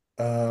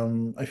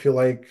I feel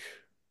like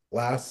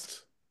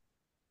last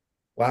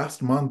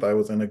last month I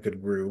was in a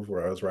good groove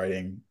where I was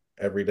writing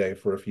every day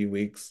for a few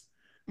weeks.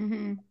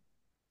 Mm-hmm.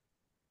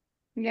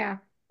 Yeah.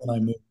 And I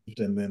moved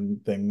and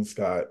then things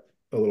got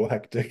a little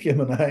hectic and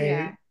then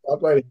I Yeah.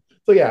 stopped writing.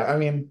 So yeah, I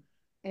mean,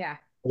 Yeah.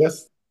 I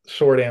guess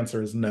short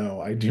answer is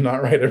no, I do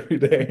not write every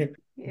day,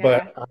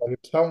 but Yeah. I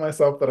tell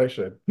myself that I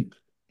should.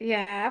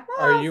 Yeah.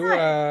 Well, it's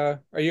not.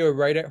 are you a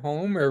write at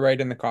home or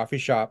write in the coffee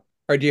shop?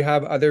 Or do you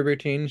have other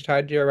routines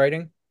tied to your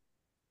writing?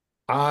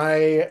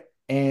 I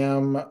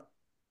am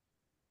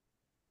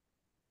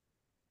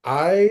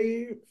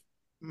I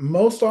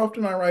most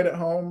often I write at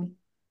home.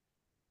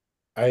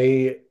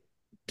 I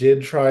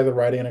did try the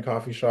writing in a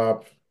coffee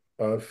shop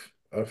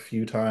a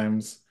few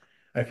times.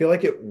 I feel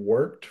like it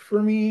worked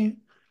for me,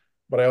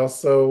 but I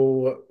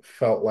also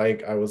felt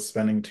like I was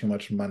spending too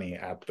much money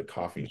at the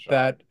coffee shop.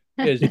 That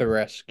is the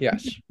risk.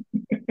 Yes.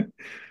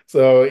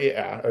 So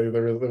yeah,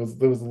 there was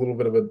a little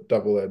bit of a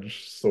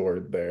double-edged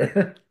sword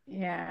there.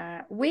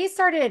 Yeah, we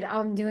started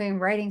doing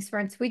writing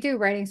sprints. We do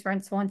writing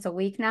sprints once a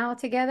week now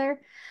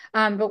together.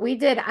 But we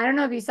did, I don't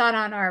know if you saw it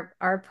on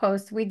our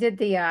post. We did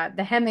the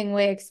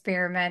Hemingway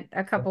experiment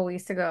a couple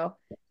weeks ago.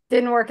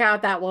 Didn't work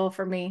out that well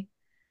for me.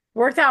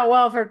 Worked out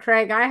well for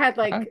Craig.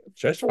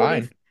 Just 40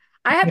 fine.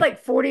 I had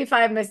like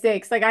 45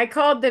 mistakes. Like I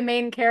called the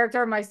main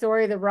character of my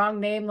story the wrong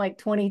name like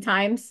 20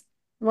 times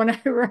when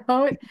I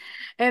wrote.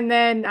 And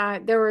then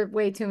there were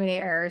way too many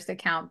errors to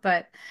count.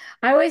 But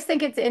I always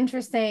think it's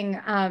interesting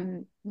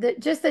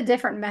just the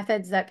different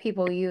methods that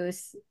people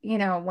use,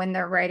 when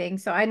they're writing.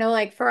 So I know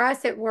like for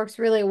us it works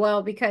really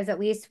well because at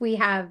least we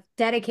have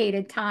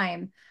dedicated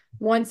time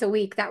once a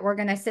week that we're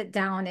going to sit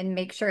down and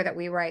make sure that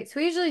we write. So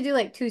we usually do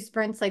like two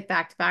sprints, like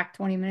back to back,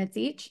 20 minutes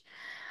each.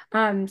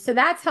 So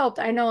that's helped.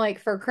 I know like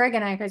for Craig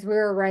and I, because we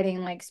were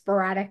writing like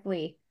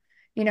sporadically,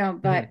 but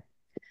Mhm.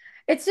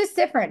 it's just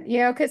different,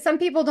 because some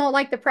people don't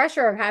like the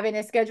pressure of having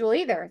a schedule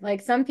either.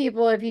 Like some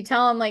people, if you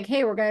tell them like,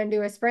 hey, we're going to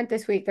do a sprint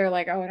this week, they're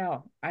like, oh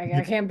no,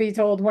 I can't be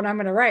told what I'm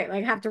going to write.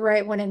 Like have to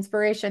write when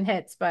inspiration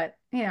hits, but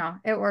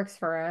it works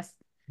for us.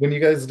 When you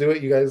guys do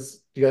it, you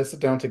guys sit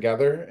down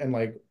together and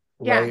like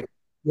Yeah. write.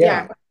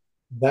 Yeah. Yeah,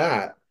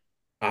 that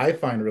I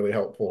find really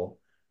helpful.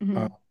 Uh,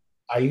 Hmm.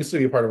 I used to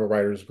be a part of a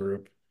writers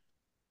group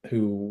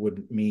who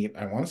would meet,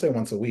 I want to say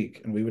once a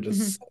week, and we would just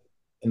Hmm. sit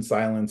in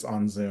silence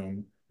on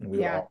Zoom, and we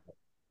would Yeah. all,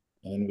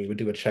 and we would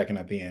do a check-in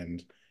at the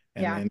end,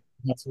 and Yeah. then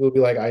sometimes we'll be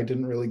like, I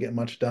didn't really get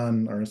much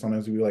done, or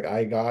sometimes we'd be like,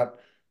 I got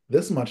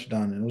this much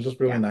done, and it was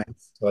just really Yeah.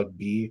 nice to like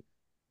be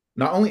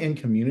not only in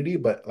community,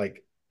 but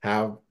like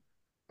have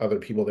other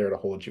people there to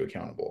hold you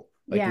accountable.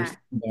 Like you're Yeah.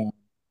 sitting down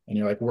and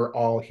you're like, we're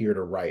all here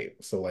to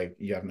write. So like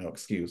you have no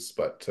excuse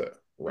but to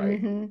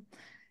write. Hmm.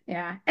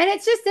 Yeah. And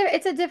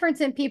it's a difference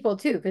in people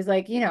too, because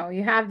like, you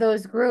have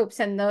those groups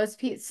and those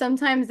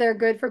sometimes they're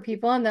good for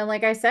people. And then,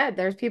 like I said,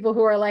 there's people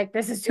who are like,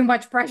 this is too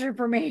much pressure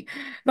for me.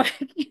 Like,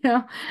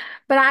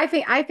 but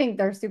I think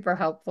they're super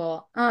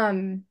helpful.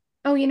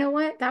 Oh, you know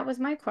what? That was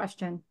my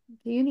question.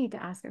 Do you need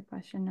to ask a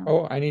question now?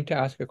 Oh, I need to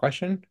ask a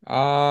question.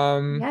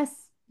 Yes,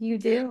 you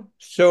do.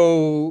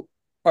 So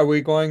are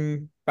we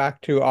going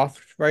back to off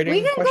We writing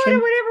can go to question?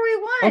 whatever we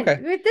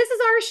Okay. want. This is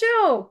our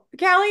show,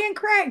 Callie and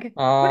Craig.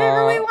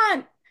 Whatever we Uh,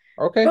 want.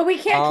 okay. But we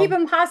can't keep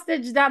him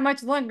hostage that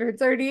much longer.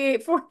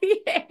 38,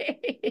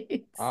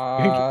 48.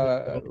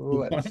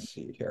 Let's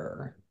see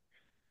here.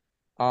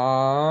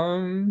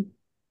 Um,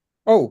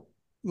 oh,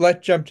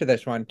 let's jump to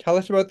this one. Tell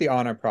us about the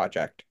Honor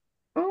Project.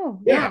 Oh,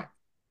 Yeah.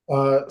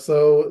 yeah.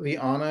 So the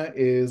Anna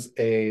is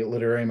a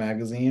literary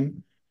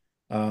magazine.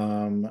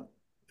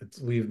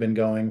 We've been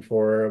going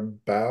for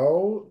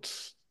about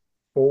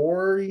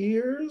 4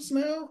 years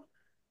now.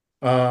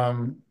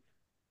 Um,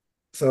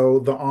 so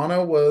the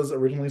Anna was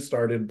originally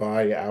started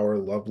by our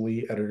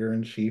lovely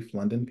editor-in-chief,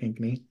 London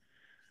Pinkney.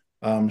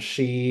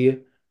 She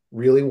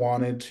really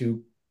wanted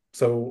to,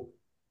 so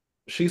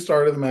she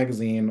started the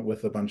magazine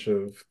with a bunch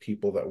of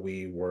people that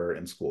we were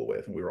in school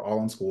with, and we were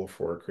all in school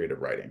for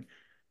creative writing.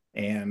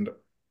 And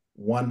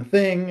one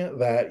thing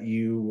that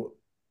you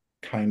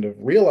kind of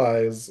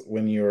realize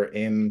when you're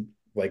in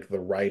like the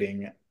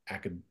writing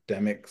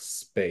academic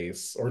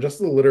space or just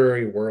the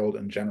literary world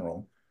in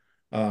general,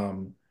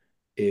 um,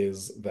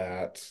 is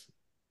that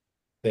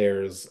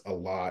there's a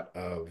lot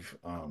of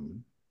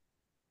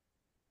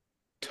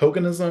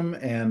tokenism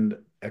and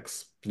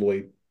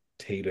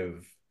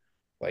exploitative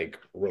like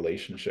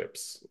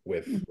relationships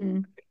with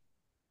Hmm.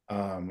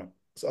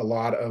 a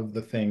lot of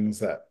the things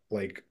that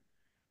like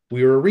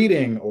we were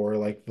reading or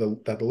like the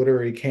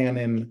literary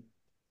canon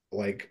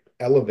like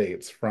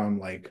elevates from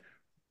like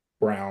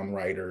brown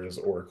writers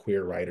or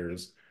queer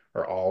writers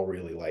are all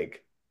really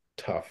like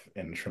tough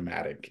and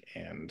traumatic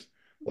and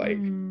like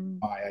Mm,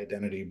 my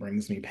identity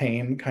brings me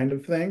pain kind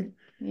of thing.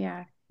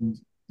 yeah.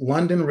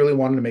 London really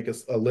wanted to make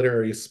a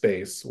literary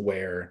space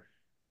where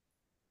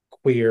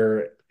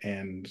queer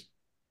and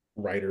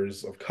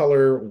writers of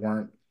color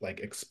weren't like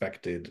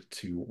expected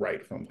to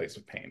write from a place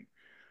of pain.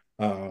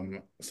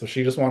 So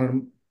she just wanted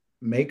to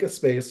make a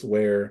space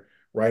where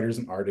writers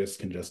and artists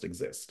can just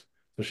exist.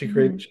 So Hmm. she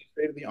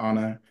created the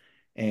Anna,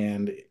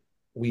 and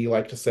we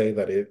like to say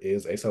that it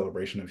is a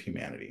celebration of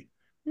humanity.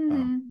 Hmm.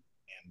 And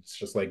it's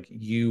just like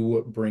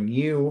you bring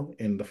you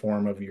in the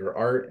form of your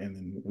art, and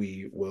then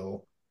we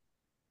will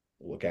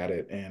look at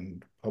it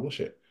and publish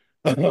it.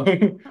 Oh,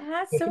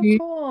 that's so She,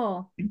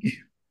 cool.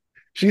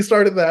 she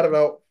started that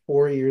about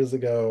 4 years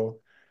ago.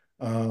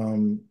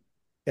 Um,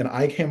 and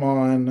I came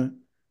on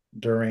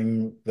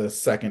during the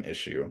second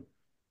issue.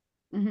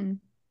 Hmm.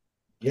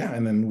 Yeah,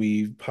 and then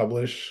we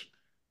publish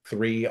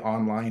 3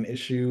 online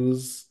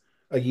issues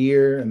a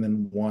year and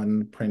then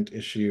one print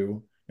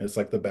issue. It's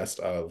like the best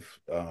of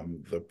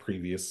the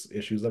previous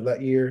issues of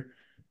that year,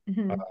 uh,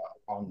 Hmm.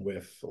 along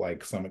with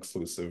like some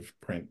exclusive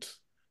print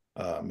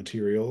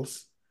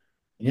materials.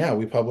 Yeah,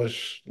 we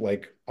publish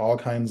like all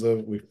kinds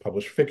of, we've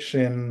published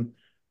fiction,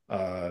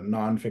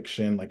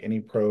 nonfiction, like any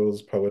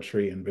prose,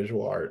 poetry, and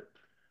visual art.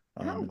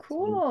 Oh, So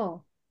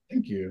cool.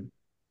 Thank you.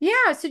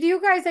 Yeah. So do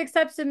you guys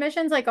accept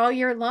submissions like all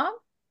year long?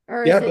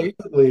 Or is Yeah, it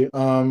basically,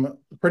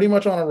 pretty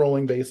much on a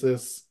rolling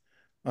basis.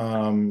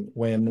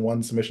 When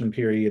one submission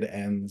period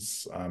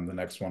ends, the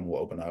next one will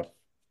open up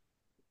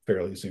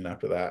fairly soon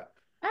after that.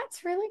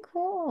 that's really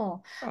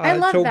cool. I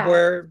love So that.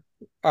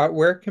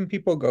 where can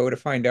people go to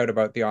find out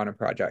about the Honor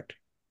Project?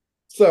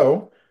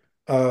 So,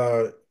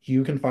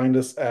 you can find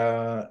us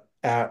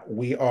at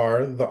We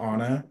Are the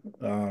Anna.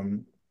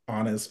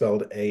 Anna is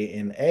spelled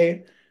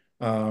A-N-A.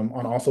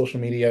 On all social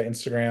media,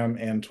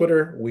 Instagram and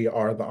Twitter, We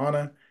Are the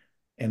Anna.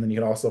 And then you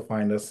can also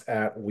find us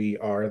at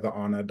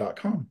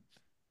wearetheanna.com.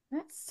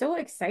 That's so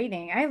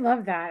exciting. I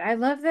love that. I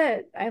love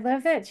that. I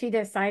love that she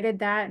decided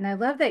that. And I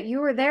love that you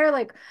were there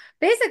like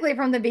basically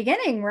from the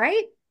beginning,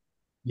 right?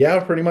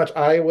 Yeah, pretty much.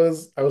 I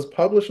was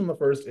published in the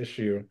first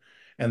issue,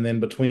 and then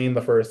between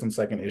the first and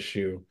second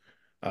issue,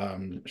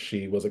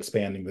 she was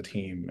expanding the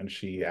team, and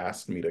she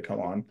asked me to come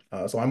on.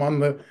 So I'm on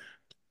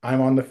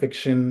the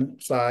fiction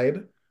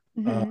side,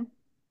 uh, Hmm.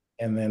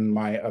 and then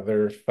my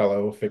other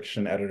fellow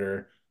fiction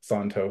editor,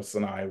 Santos,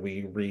 and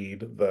we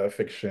read the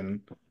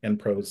fiction and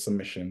prose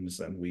submissions,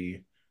 and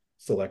we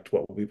select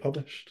what will be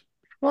published.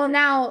 Well,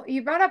 now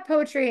you brought up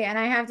poetry, and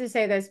I have to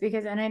say this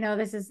because, and I know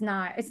this is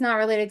not, it's not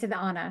related to the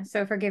Anna,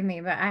 so forgive me,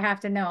 but I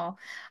have to know.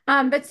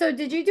 But so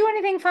did you do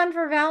anything fun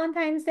for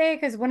Valentine's Day?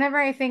 Because whenever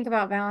I think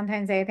about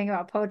Valentine's Day, I think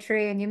about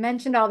poetry, and you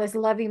mentioned all this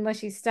lovey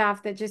mushy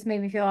stuff that just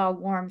made me feel all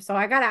warm. So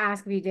I gotta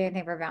ask if you did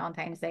anything for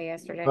Valentine's Day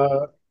yesterday.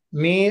 Uh,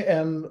 Me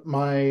and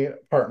my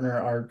partner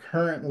are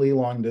currently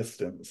long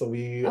distance. So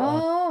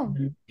Oh,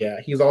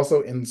 yeah, he's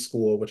also in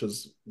school, which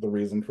is the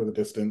reason for the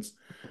distance.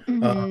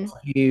 mm-hmm, So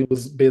he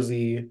was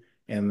busy,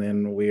 and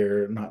then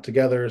we're not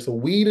together. So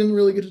we didn't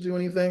really get to do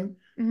anything.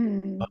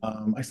 mm-hmm.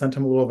 I sent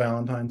him a little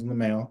Valentine's in the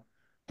mail.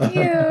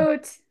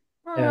 Cute.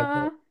 And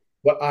Aw.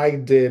 what I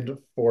did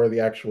for the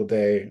actual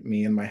day,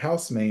 me and my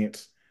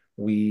housemate,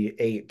 we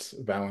ate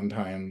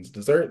Valentine's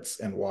desserts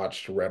and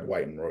watched Red,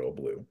 White, and Royal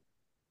Blue.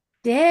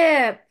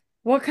 Dip.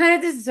 What kind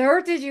of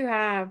dessert did you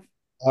have?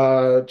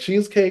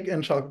 Cheesecake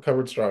and chocolate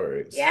covered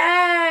strawberries.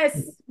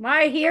 Yes,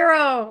 my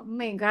hero. Oh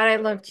my God, I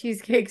love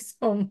cheesecake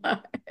so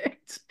much.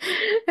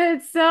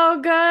 It's so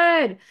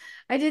good.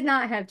 I did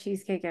not have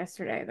cheesecake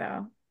yesterday,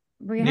 though.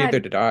 We Neither had,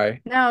 did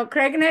I. no,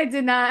 Craig and I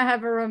did not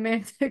have a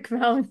romantic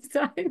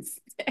Valentine's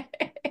Day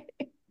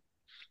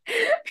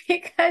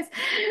because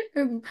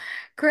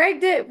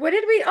Craig did, what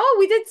did we? Oh,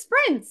 we did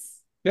sprints.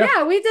 Yeah.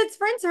 Yeah, we did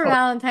sprints for Oh,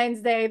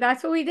 Valentine's Day.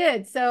 That's what we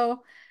did.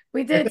 So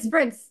we I did think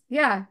sprints.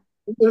 Yeah.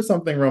 there's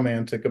something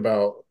romantic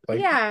about like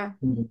Yeah.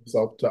 treating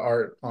yourself to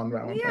art on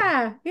Valentine's.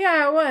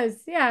 Yeah, it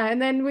was. Yeah.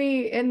 And then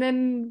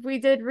we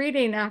did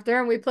reading after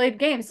and we played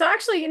games. So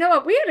actually, you know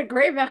what? We had a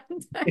great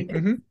Valentine's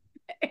Hmm.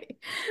 Day.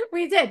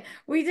 We did.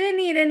 We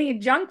didn't eat any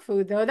junk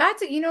food though.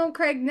 That's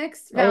Craig,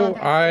 next Oh,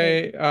 Valentine's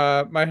Day.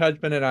 my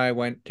husband and I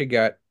went to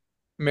get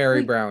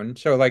Mary We Brown,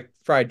 so like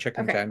fried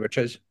chicken okay.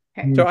 sandwiches.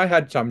 Okay. So Mm. I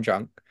had some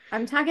junk.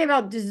 I'm talking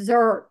about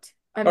dessert.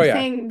 Oh I'm yeah.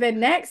 saying the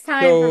next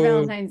time for So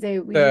Valentine's Day,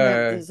 we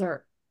went the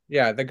dessert.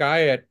 yeah, the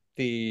guy at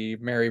the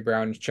Mary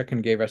Brown's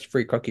chicken gave us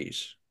free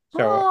cookies.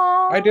 So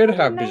I Oh, did what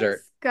a have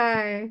dessert. nice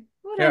guy.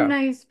 What a Yeah.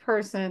 nice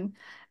person.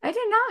 I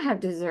did not have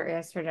dessert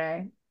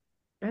yesterday.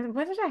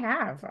 What did I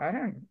have? I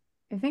don't.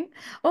 I think.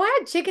 Oh, I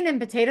had chicken and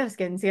potato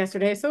skins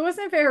yesterday, so it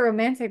wasn't very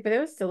romantic, but it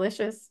was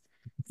delicious.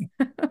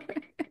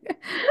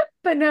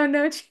 But no,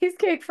 no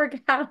cheesecake for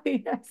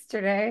Callie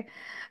yesterday.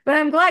 But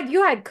I'm glad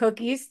you had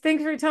cookies.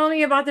 Thanks for telling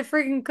me about the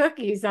freaking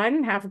cookies. I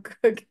didn't have a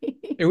cookie.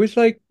 It was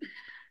like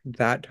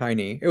that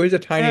tiny. It was a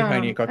tiny,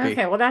 tiny Oh, cookie.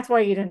 okay. Well, that's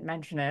why you didn't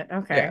mention it. Yeah.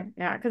 Okay.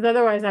 Yeah, because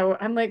otherwise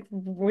I'm like,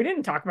 we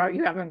didn't talk about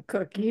you having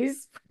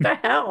cookies.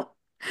 What the hell?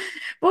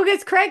 Well,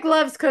 because Craig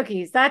loves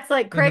cookies. That's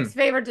like Craig's Hmm.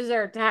 favorite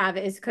dessert to have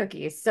is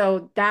cookies.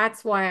 So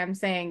that's why I'm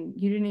saying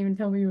you didn't even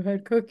tell me you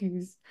had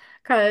cookies.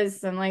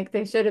 Because I'm like,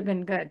 they should have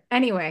been good.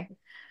 Anyway,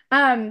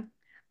 um,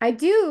 I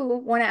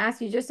do want to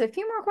ask you just a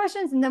few more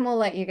questions and then we'll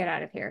let you get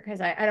out of here because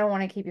I don't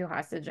want to keep you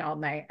hostage all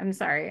night. I'm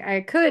sorry.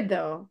 I could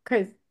though,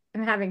 because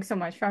I'm having so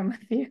much fun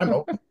with you. I'm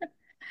open.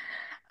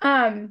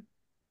 Um,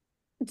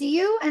 do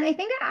you, and I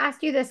think I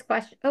asked you this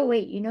question. Oh,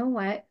 wait, you know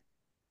what?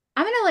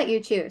 I'm gonna let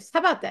you choose. How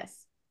about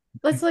this?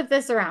 Let's flip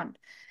this around.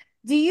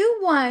 Do you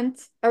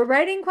want a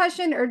writing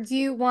question or do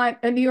you want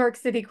a New York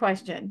City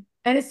question?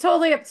 And it's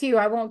totally up to you.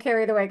 I won't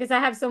carry it away because I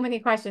have so many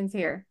questions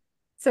here.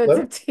 So it's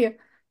Let, up to you.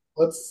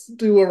 let's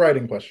do a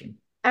writing question.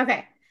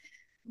 Okay.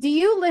 Do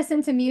you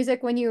listen to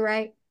music when you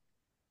write?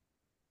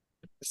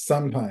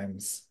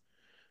 Sometimes.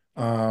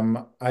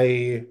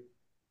 I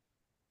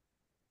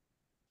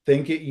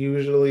think it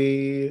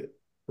usually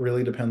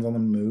really depends on the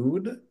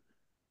mood.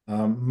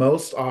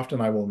 Most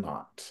often I will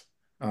not.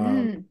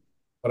 Um, Mm,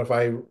 but if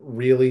I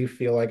really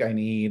feel like I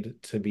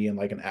need to be in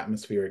like an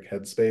atmospheric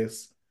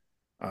headspace,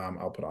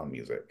 I'll put on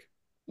music.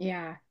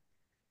 yeah.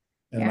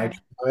 And I Yeah.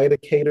 try to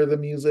cater the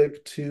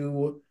music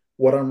to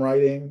what I'm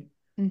writing,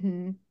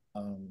 Hmm.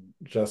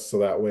 just so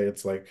that way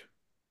it's like,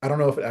 I don't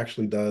know if it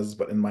actually does,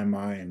 but in my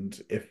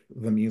mind, if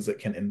the music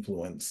can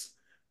influence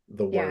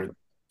the Yeah. word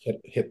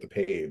hit the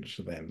page,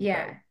 then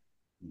that Yeah.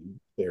 would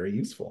be very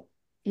useful.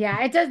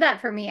 Yeah, it does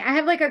that for me. I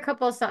have like a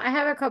couple so I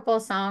have a couple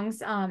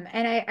songs and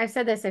I've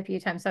said this a few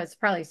times so it's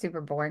probably super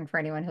boring for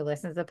anyone who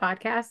listens to the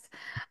podcast.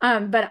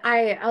 But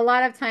I a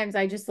lot of times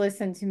I just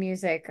listen to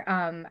music.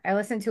 I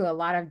listen to a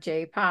lot of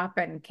J-pop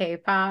and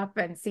K-pop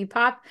and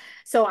C-pop.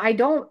 So I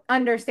don't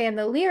understand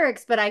the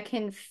lyrics, but I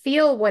can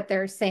feel what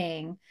they're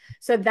saying.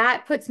 So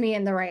that puts me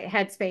in the right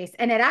headspace.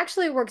 And it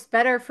actually works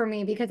better for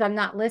me because I'm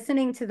not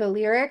listening to the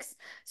lyrics.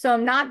 So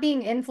I'm not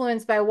being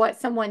influenced by what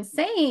someone's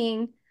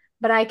saying,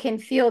 but I can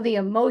feel the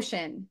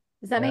emotion.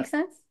 Does that Yeah. make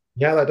sense?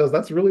 Yeah, that does.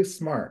 That's really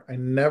smart. I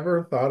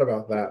never thought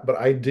about that, but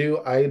I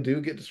do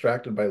get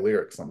distracted by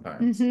lyrics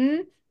sometimes.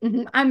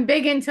 I'm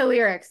big into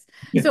lyrics.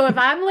 So if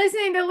I'm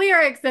listening to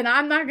lyrics, then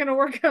I'm not going to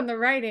work on the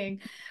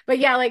writing. But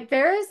yeah, like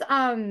there's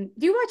do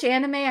you watch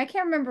anime? I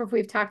can't remember if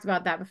we've talked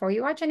about that before.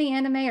 You watch any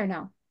anime or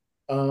no?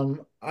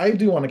 I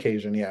do on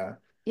occasion, yeah.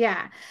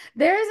 Yeah.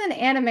 There's an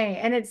anime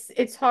and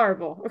it's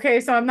horrible. Okay,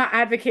 so I'm not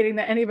advocating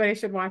that anybody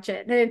should watch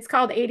it. It's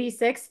called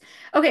 86.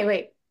 Okay,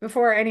 wait.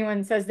 Before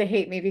anyone says they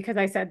hate me because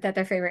I said that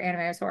their favorite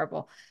anime is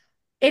horrible.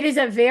 It is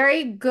a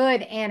very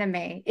good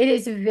anime. It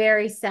is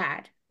very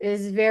sad. It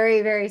is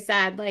very, very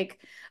sad. Like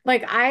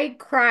I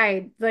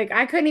cried. Like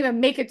I couldn't even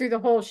make it through the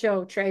whole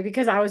show, Trey,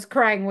 because I was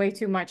crying way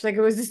too much. Like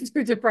it was just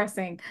too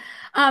depressing.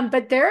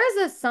 But there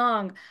is a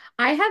song.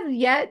 I have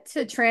yet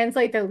to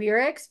translate the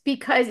lyrics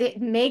because it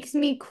makes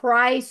me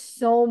cry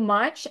so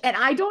much. And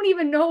I don't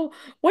even know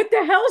what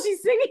the hell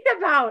she's singing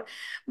about.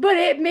 But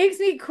it makes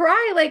me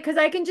cry, like, because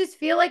I can just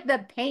feel like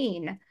the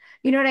pain.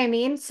 You know what I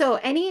mean? So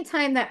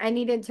anytime that I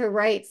needed to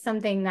write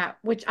something that,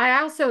 which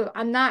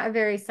I'm not a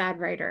very sad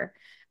writer.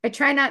 I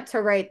try not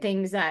to write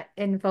things that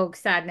invoke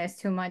sadness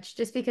too much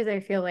just because I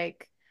feel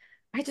like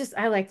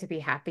I like to be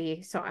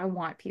happy. So I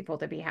want people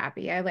to be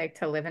happy. I like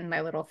to live in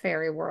my little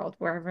fairy world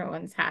where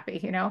everyone's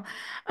happy, you know?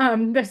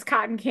 There's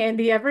cotton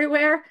candy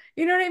everywhere.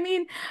 You know what I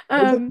mean? Is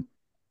Um,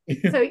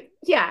 it? so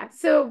yeah.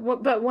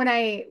 But when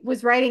I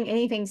was writing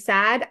anything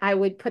sad, I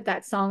would put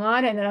that song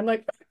on and then I'm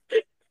like,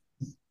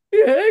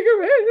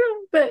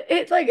 but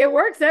it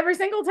works every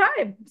single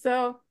time.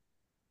 So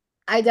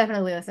I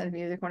definitely listen to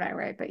music when I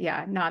write, but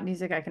yeah, not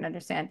music I can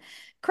understand.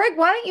 Craig,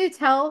 why don't you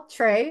tell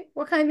Trey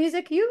what kind of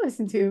music you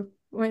listen to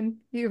when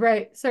you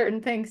write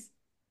certain things?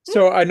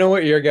 So I know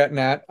what you're getting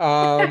at.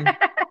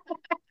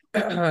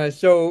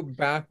 So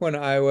back when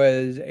I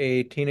was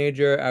a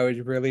teenager, I was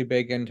really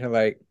big into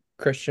like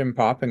Christian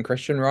pop and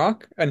Christian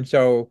rock. And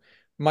so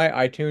my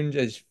iTunes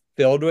is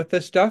filled with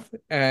this stuff,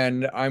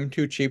 and I'm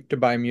too cheap to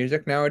buy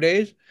music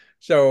nowadays.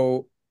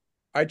 So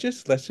I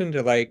just listen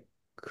to like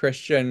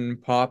Christian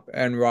pop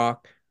and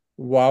rock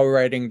while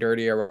writing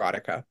dirty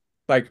erotica.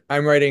 Like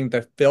I'm writing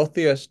the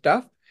filthiest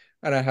stuff,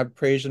 and I have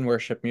praise and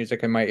worship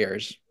music in my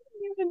ears.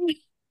 Even,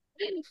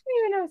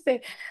 even know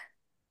say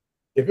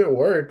If it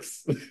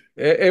works.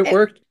 It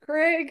worked.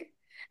 Craig.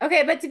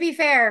 Okay, but to be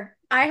fair,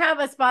 I have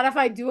a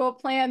Spotify Duo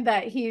plan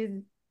that he's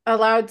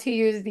allowed to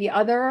use the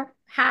other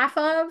half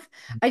of.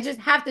 I just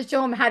have to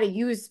show him how to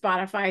use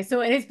Spotify.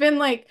 So, and it's been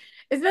like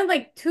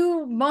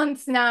 2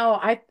 months now.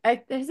 I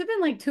has it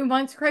been like 2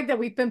 months, Craig, that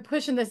we've been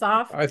pushing this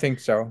off? I think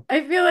so.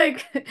 I feel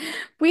like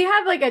we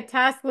have like a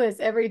task list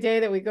every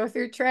day that we go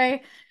through,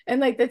 Trey, and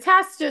like the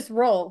tasks just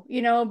roll,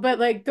 but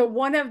like the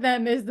one of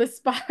them is the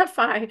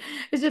Spotify.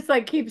 It just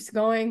like keeps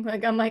going.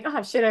 Like I'm like,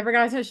 oh shit, I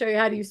forgot to show you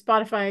how to use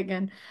Spotify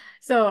again.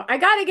 So I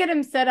got to get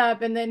him set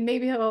up and then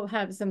maybe he'll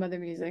have some other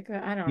music.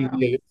 I don't know.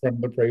 Deviate from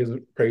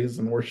the praise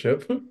and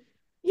worship.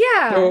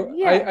 Yeah, So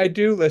yeah. I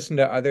do listen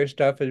to other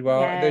stuff as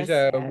well. There's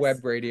Yes, a yes.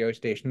 web radio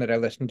station that I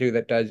listen to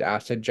that does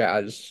acid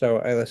jazz, so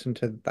I listen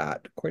to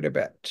that quite a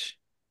bit.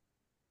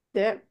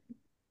 Yep.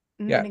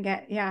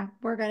 Yeah. Yeah,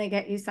 we're gonna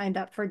get you signed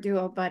up for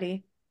Duo,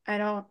 buddy.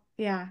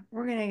 Yeah,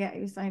 we're gonna get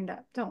you signed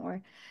up. Don't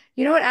worry.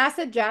 You know what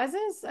acid jazz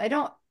is? I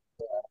don't.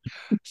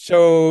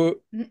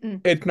 So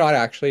Mm-mm. it's not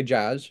actually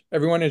jazz.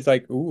 Everyone is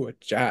like, "Ooh,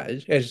 it's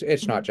jazz."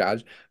 It's not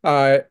Mhm.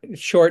 jazz.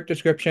 Short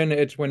description,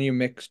 it's when you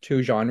mix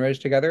two genres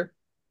together.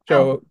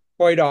 Oh, So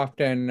quite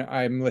often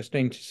I'm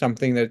listening to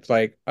something that's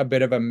like a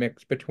bit of a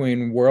mix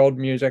between world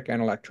music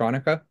and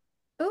electronica.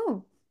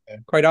 oh,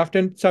 Quite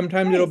often,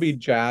 sometimes it'll be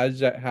nice. jazz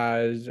that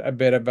has a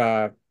bit of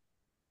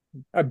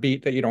a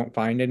beat that you don't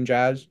find in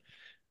jazz.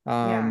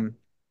 Yeah. Um,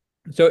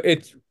 so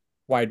it's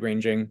wide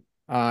ranging,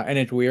 and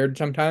it's weird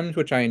sometimes,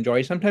 which I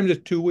enjoy. Sometimes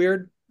it's too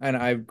weird, and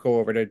I go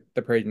over to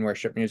the praise and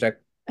worship music.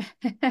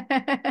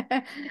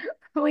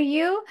 Will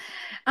you?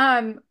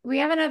 We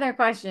have another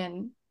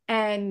question,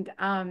 and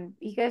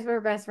you guys were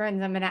best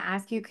friends. I'm gonna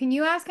ask you. Can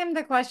you ask him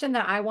the question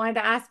that I wanted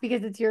to ask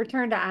because it's your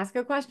turn to ask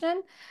a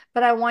question,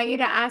 but I want you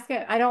to ask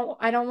it. I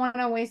don't want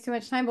to waste too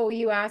much time, but will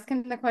you ask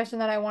him the question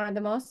that I wanted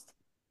the most?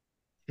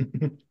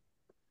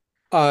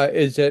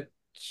 Is it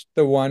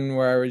the one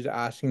where I was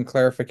asking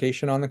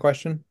clarification on the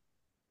question?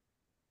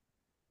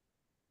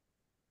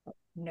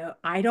 No,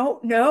 I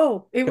don't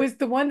know. It was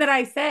the one that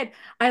I said.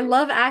 I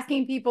love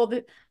asking people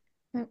that.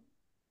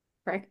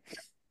 Right.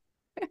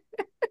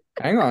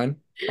 Hang on,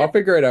 I'll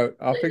figure it out.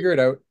 I'll figure it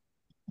out.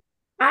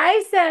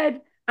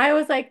 I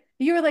was like,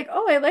 You were like,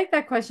 oh, I like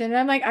that question. And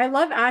I'm like, I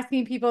love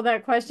asking people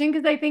that question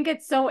because I think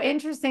it's so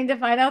interesting to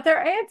find out their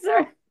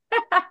answer.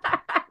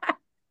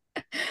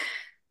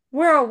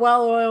 We're a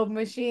well-oiled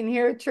machine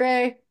here,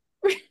 Trey.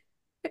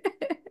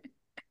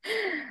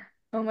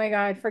 Oh my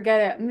God,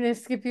 forget it. I'm gonna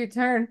skip your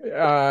turn.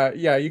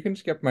 Yeah, you can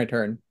skip my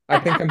turn. I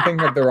think I'm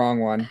thinking of the wrong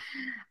one.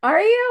 Are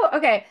you?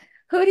 Okay.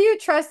 Who do you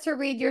trust to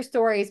read your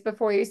stories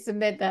before you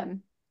submit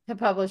them to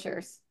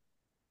publishers?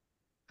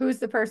 Who's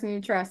the person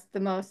you trust the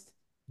most?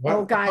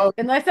 Oh What? God,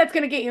 unless that's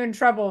going to get you in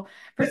trouble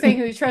for saying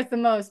who you trust the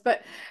most,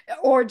 but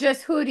or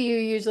just who do you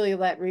usually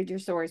let read your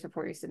stories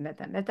before you submit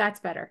them? If that's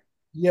better.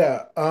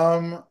 Yeah,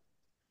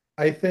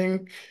 I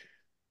think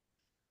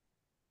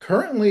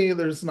currently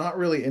there's not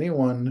really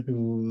anyone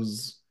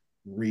who's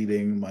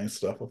reading my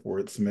stuff before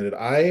it's submitted.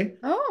 I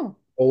Oh,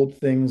 hold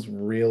things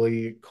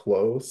really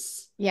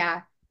close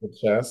yeah. to the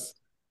chest.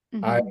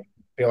 I Hmm.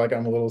 feel like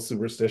I'm a little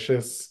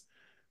superstitious.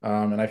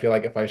 And I feel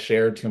like if I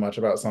share too much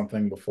about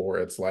something before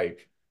it's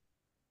like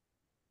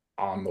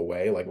on the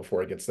way, like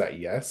before it gets that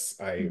yes,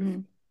 I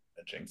Hmm.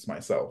 jinx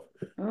myself.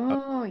 Uh,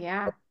 Oh,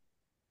 yeah.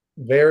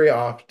 very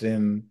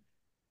often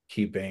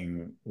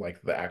keeping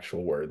like the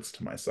actual words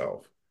to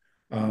myself.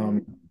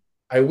 Um, Mm.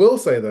 I will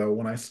say though,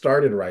 when I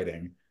started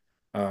writing,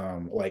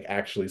 like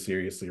actually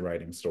seriously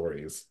writing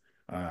stories,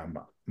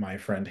 my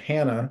friend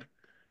Hannah,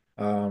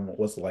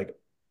 was like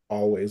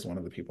always one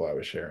of the people I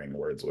was sharing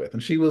words with.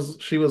 And she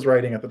was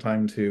writing at the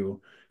time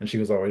too, and she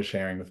was always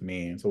sharing with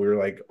me. So we were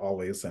like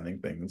always sending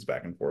things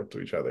back and forth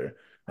to each other.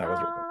 That was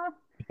Ah,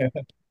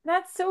 really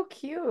that's so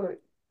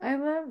cute. I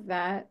love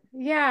that.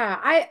 Yeah,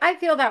 I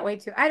feel that way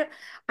too. I don't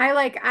I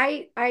like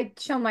I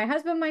show my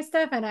husband my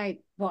stuff and I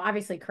well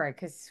obviously Craig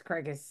because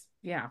Craig is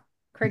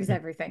Craig's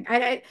everything.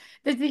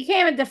 You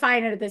can't even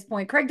define it at this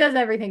point. Craig does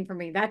everything for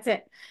me. That's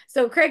it.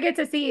 So Craig gets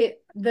to see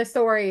the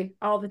story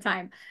all the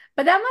time.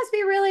 But that must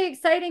be really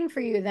exciting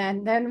for you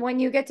then. Then when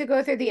you get to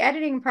go through the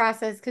editing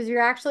process because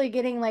you're actually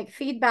getting like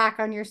feedback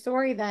on your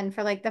story then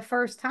for like the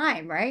first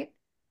time, right?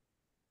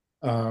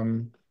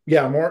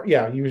 yeah, more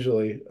yeah,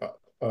 usually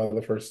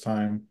the first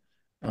time.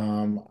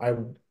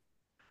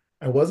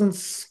 I was in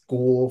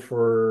school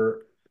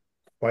for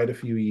quite a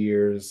few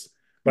years,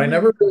 but I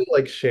never Mm-hmm. really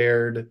like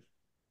shared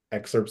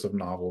excerpts of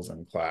novels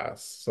in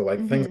class. So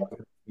like things Mm-hmm. I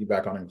could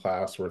feedback on in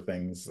class were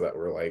things that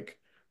were like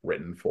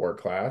written for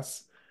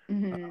class.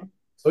 Mm-hmm.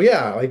 So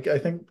yeah, like I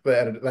think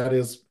that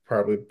is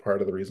probably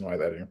part of the reason why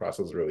the editing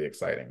process is really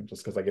exciting,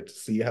 just because I get to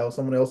see how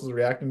someone else is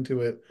reacting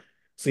to it,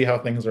 see how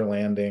things are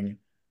landing.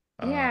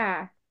 Uh,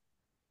 Yeah.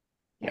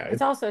 Yeah, yeah,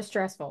 it's also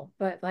stressful,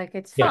 but like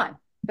it's yeah, fun,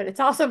 but it's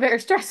also very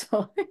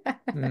stressful.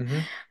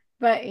 Hmm.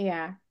 But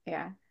yeah,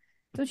 yeah.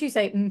 Don't you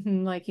say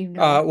like you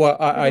know. Well,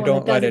 You're I the one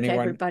that don't does let it to anyone.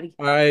 everybody.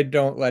 I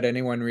don't let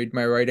anyone read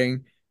my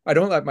writing. I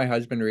don't let my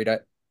husband read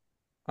it.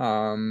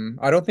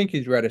 I don't think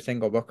he's read a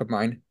single book of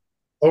mine.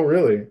 oh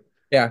really?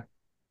 Yeah,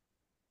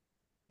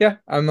 yeah.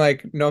 I'm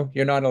like, no,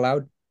 you're not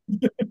allowed.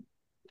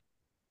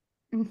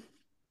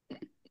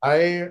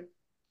 I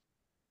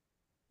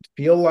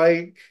feel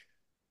like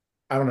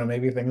I don't know,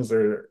 maybe things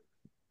are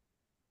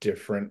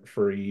different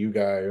for you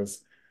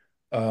guys.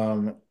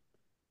 Um,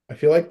 I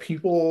feel like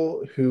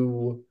people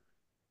who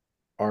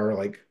are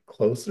like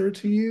closer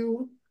to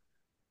you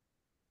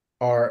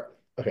are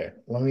okay.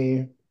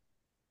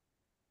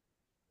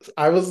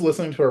 I was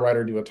listening to a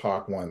writer do a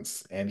talk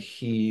once, and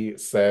he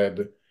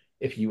said,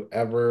 if you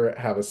ever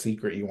have a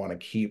secret you want to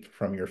keep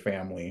from your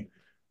family,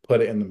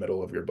 put it in the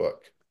middle of your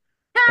book.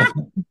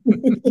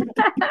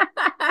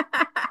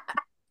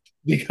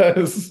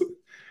 Because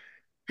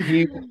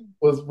he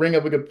was bringing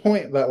up a good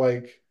point that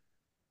like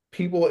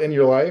people in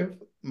your life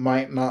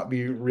might not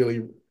be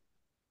really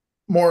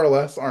more or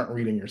less aren't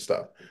reading your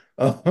stuff.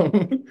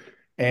 Um,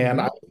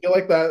 and I Hmm. feel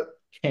like that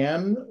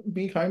can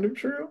be kind of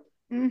true.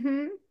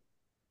 Hmm.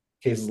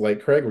 Cases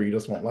like Craig where you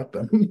just won't let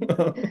them.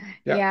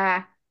 Yeah.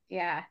 Yeah,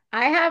 yeah.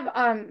 I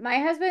have my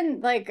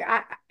husband like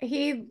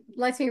he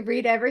lets me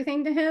read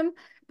everything to him,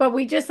 but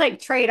we just like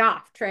trade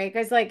off, Trey.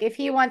 Because like if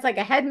he wants like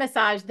a head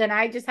massage, then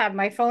I just have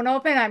my phone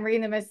open, I'm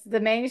reading the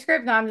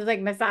manuscript, and I'm just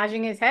like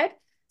massaging his head.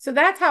 So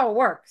that's how it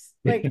works.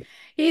 Like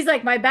he's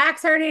like, my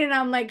back's hurting, and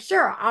I'm like,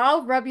 sure,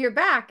 I'll rub your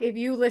back if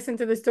you listen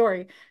to the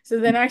story. So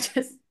then I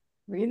just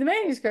read the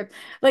manuscript.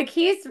 Like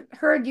he's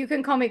heard You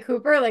Can Call Me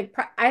Cooper. Like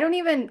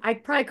I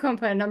probably couldn't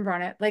put a number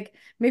on it. Like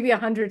maybe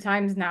 100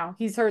 times now.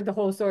 He's heard the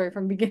whole story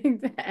from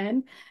beginning to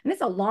end, and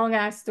it's a long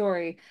ass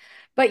story.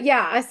 But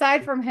yeah,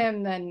 aside from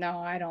him, then no,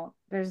 I don't.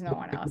 There's no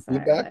one else that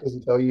I Feedback? let. Does he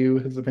tell you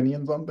his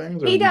opinions on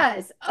things, or He do you?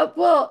 does.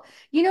 Well,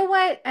 you know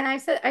what? And I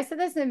said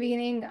this in the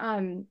beginning.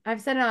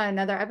 I've said it on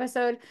another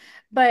episode,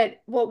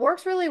 but what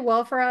works really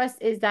well for us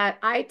is that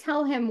I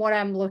tell him what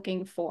I'm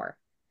looking for.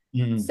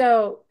 Mm.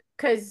 So,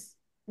 because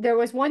there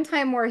was one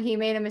time where he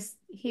made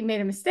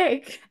a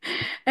mistake,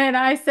 and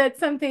I said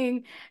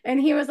something, and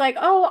he was like,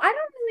 "Oh, I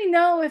don't really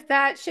know if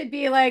that should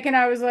be like," and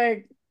I was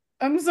like,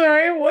 "I'm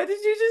sorry, what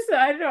did you just say?"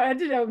 I don't know. I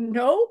didn't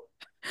know.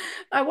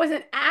 I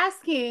wasn't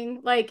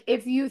asking like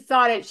if you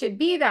thought it should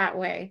be that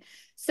way.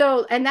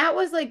 So, and that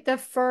was like the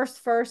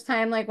first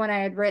time, like when I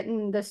had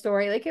written the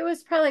story, like it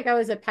was probably like I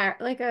was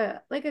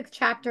like a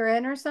chapter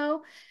in or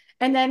so.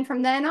 And then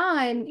from then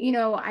on,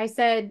 I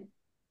said,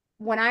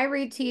 when I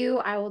read to you,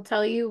 I will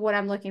tell you what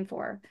I'm looking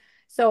for.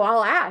 So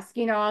I'll ask,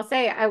 I'll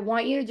say, I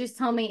want you to just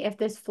tell me if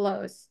this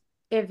flows.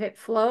 If it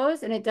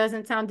flows and it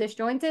doesn't sound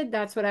disjointed,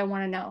 that's what I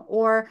want to know.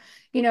 Or,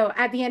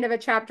 at the end of a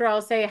chapter,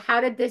 I'll say,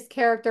 how did this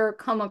character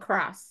come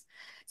across?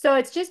 So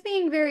it's just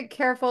being very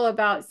careful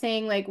about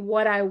saying like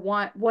what I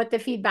want, what the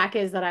feedback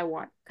is that I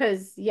want.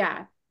 Because,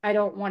 yeah, I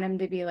don't want him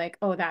to be like,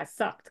 oh, that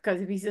sucked. Because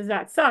if he says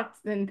that sucks,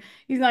 then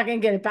he's not going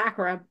to get a back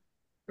rub,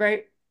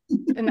 right?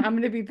 And I'm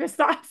gonna be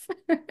pissed off.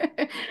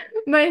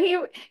 But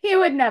he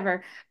would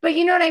never. But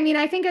you know what I mean?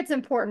 I think it's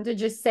important to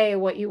just say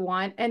what you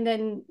want, and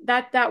then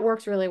that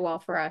works really well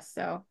for us.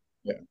 So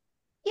Yeah.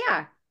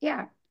 yeah,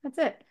 yeah, that's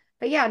it.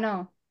 But yeah,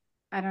 no,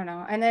 I don't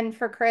know. And then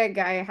for Craig,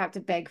 I have to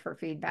beg for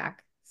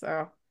feedback.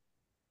 So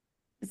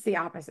it's the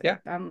opposite. Yeah.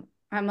 I'm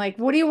like,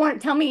 what do you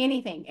want? Tell me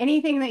anything,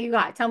 anything that you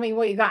got. Tell me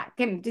what you got.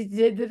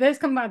 Did this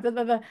come out?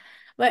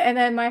 And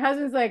then my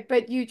husband's like,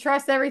 but you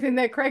trust everything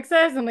that Craig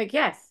says? I'm like,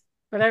 yes,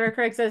 whatever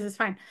Craig says is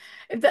fine.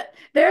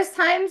 There's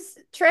times,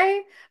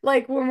 Trey,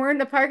 like when we're in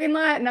the parking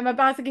lot and I'm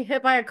about to get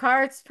hit by a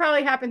car. It's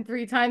probably happened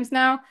 3 times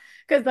now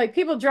because like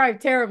people drive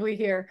terribly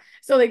here.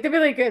 So like there'll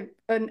be like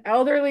an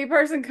elderly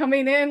person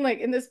coming in like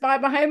in the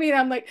spot behind me, and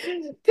I'm like,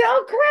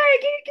 tell Craig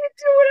he can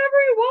do whatever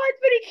he wants,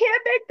 but he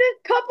can't make this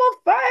couple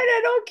fight.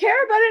 I don't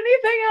care about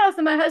anything else.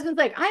 And my husband's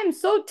like, I am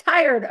so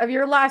tired of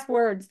your last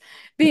words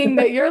being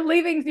that you're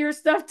leaving your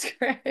stuff to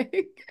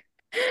Craig.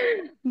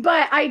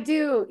 But I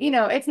do,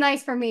 it's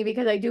nice for me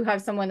because I do have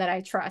someone that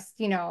I trust,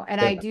 and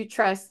I Yeah. do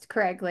trust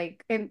Craig.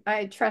 Like, and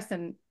I trust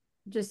him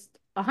just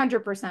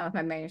 100% with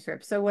my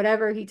manuscript. So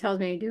whatever he tells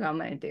me to do, I'm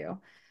going to do,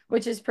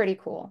 which is pretty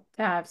cool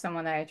to have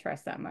someone that I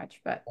trust that much.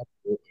 But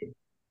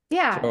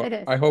yeah, So it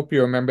is. I hope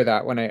you remember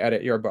that when I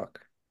edit your book.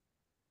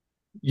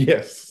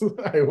 Yes,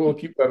 I will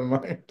keep that in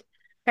mind.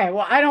 Okay,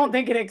 well, I don't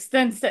think it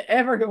extends to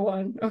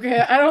everyone. Okay,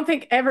 I don't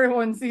think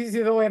everyone sees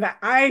you the way that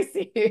I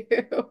see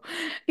you.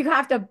 You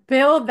have to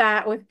build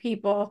that with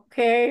people.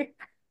 Okay.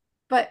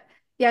 But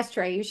yes,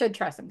 Trey, you should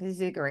trust him because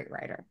he's a great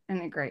writer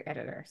and a great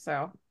editor.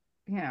 So,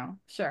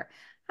 sure.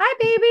 Hi,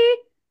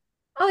 baby.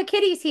 Oh, the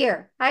kitty's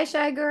here. Hi,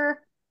 Shagger.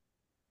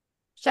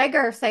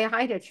 Shagger, say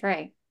hi to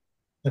Trey.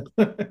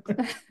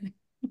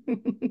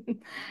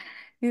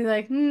 He's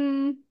like,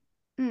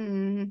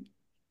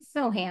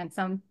 so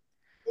handsome.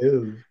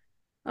 Is.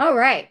 All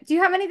right. Do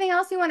you have anything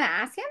else you want to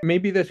ask him?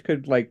 Maybe this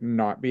could like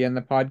not be in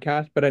the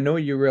podcast, but I know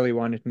you really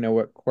wanted to know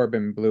what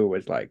Corbin Blue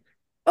was like.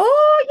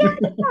 Oh, yeah,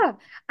 yeah.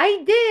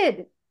 I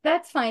did.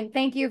 That's fine.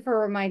 Thank you for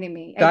reminding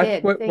me. I That's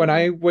did. what, when Thank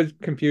I you. was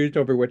confused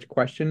over which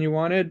question you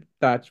wanted,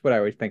 that's what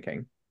I was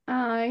thinking.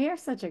 You're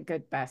such a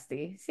good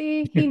bestie.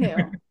 See, he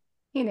knew.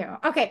 He knew.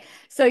 Okay.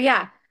 So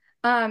yeah.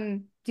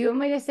 Do you want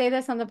me to say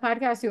this on the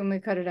podcast? Or do you want me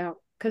to cut it out?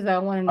 Because I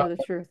want to know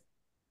the truth.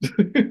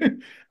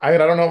 I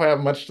don't know if I have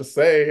much to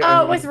say.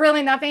 I Oh, it was mean,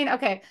 really nothing.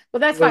 Okay. Well,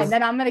 that's it fine. was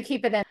Then I'm gonna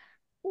keep it in.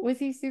 Was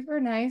he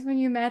super nice when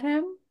you met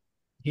him?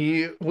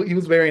 he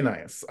was very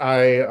nice.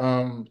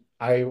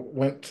 I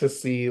went to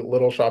see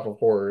Little Shop of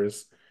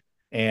Horrors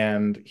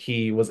and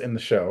he was in the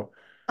show.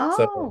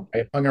 So Oh.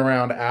 I hung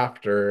around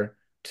after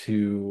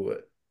to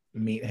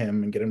meet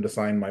him and get him to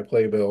sign my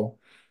playbill.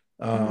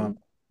 Um, Mhm.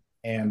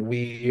 and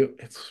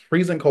it's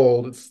freezing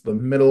cold, it's the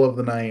middle of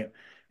the night,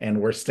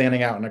 and we're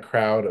standing out in a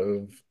crowd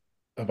of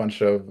a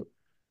bunch of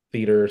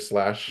theater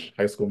slash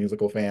High School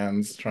Musical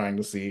fans trying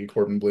to see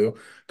Corbin Blue.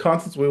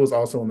 Constance Wu was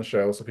also in the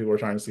show, so people were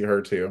trying to see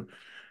her too.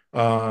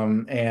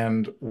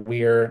 And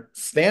we're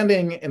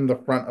standing in the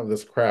front of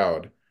this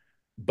crowd,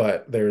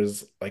 but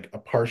there's like a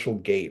partial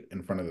gate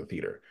in front of the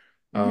theater.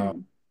 Um,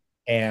 Mhm.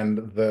 and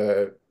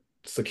the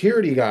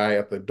security guy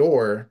at the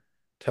door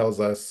tells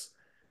us,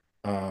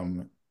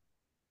 um,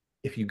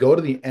 if you go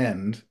to the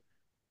end,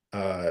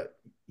 uh,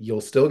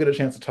 you'll still get a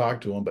chance to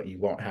talk to him, but you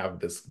won't have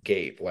this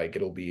gate. Like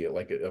it'll be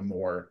like a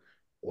more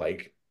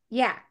like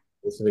Yeah.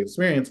 specific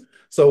experience.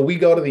 So we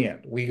go to the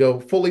end. We go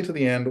fully to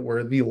the end.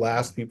 We're the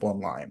last people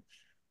in line.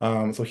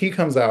 So he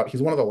comes out.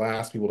 He's one of the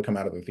last people to come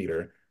out of the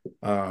theater.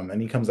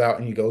 And he comes out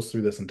and he goes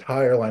through this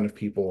entire line of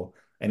people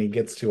and he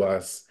gets to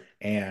us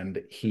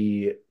and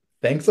he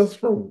thanks us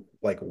for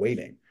like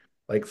waiting.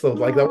 Like so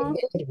like Aw. that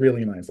was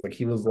really nice. Like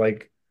he was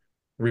like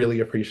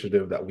really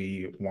appreciative that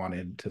we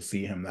wanted to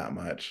see him that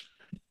much.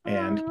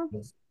 And he Aw.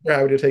 was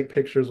happy to take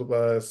pictures with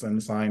us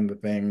and sign the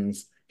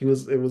things. It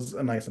was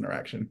a nice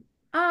interaction.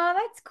 Oh,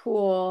 that's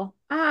cool.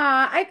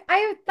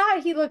 I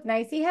thought he looked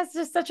nice. He has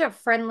just such a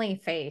friendly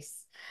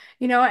face,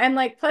 and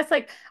like plus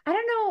like I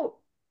don't know,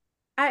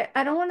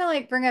 I don't want to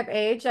like bring up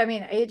age. I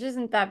mean, age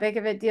isn't that big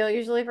of a deal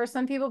usually for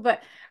some people,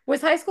 but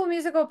was High School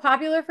Musical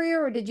popular for you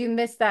or did you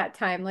miss that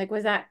time? Like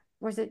was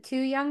it too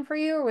young for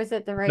you or was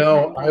it the right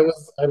No, time for you?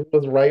 I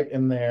was right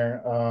in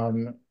there.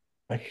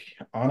 I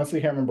honestly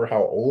can't remember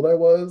how old I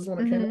was when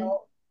it came Mm-hmm.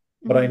 out,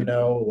 but I Mm-hmm.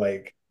 know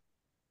like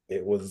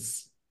it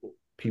was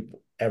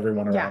people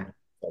everyone around Yeah. me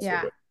was also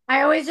Yeah. with.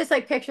 I always just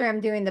like picture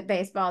him doing the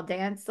baseball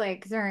dance,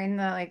 like during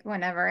the like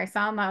whenever I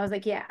saw him, I was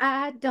like, yeah,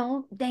 I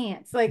don't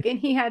dance. Like, and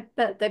he had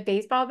the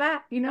baseball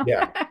bat, you know?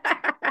 Yeah.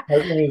 High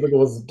School Musical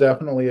was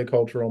definitely a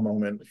cultural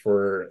moment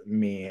for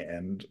me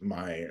and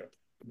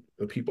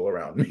the people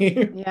around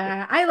me.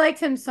 Yeah, I liked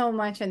him so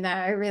much in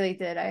that. I really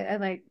did. I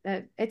like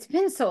that. It's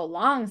been so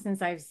long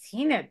since I've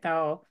seen it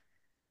though.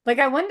 Like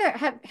I wonder,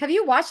 have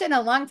you watched it in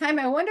a long time?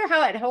 I wonder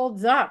how it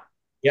holds up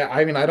Yeah,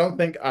 I mean, I don't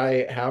think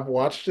I have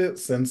watched it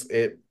since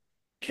it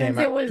came since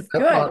it out. was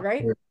That's good, not right?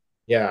 true.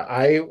 Yeah,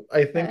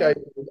 I think Uh,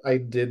 I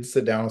did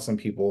sit down with some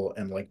people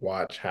and like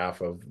watch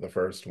half of the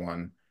first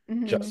one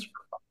hmm just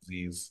for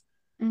funsies.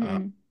 Uh,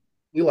 hmm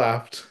we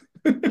laughed.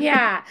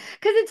 Yeah,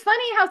 because it's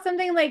funny how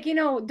something like,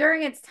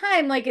 during its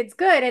time, like it's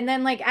good. And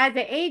then like as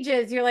it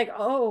ages, you're like,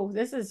 oh,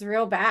 this is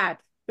real bad.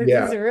 This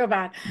is Yeah, real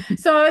bad.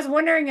 So I was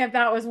wondering if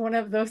that was one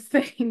of those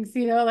things,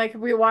 like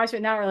if we watch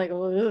it now, we're like,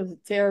 oh, this is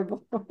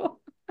terrible.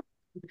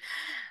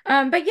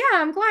 But yeah,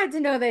 I'm glad to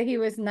know that he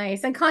was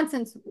nice. And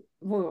Constance,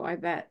 whoa, I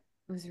bet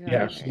was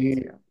yeah, really great she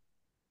too.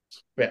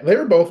 they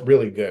were both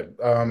really good.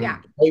 Yeah.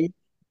 I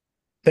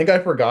think I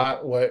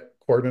forgot what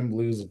Corbin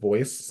Blue's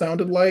voice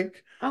sounded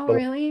like, Oh, but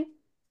really?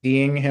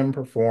 seeing him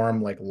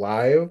perform like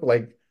live,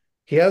 like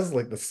he has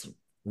like this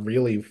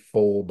really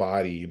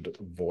full-bodied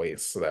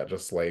voice that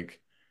just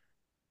like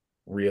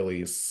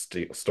really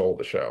stole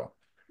the show.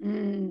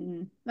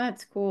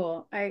 That's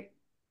cool.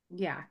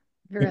 Yeah,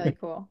 really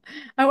cool.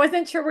 I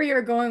wasn't sure where you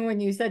were going when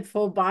you said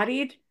full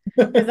bodied,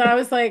 because I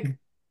was like,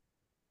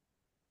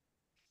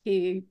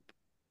 he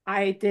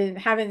I didn't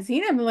haven't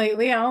seen him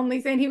lately. I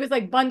only seen he was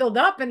like bundled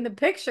up in the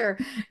picture.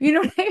 You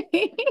know what I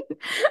mean?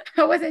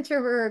 I wasn't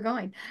sure where we were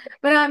going,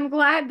 but I'm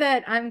glad.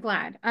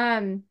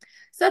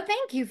 So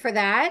thank you for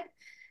that.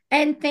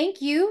 And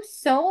thank you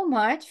so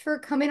much for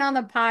coming on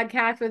the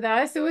podcast with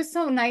us. It was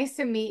so nice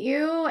to meet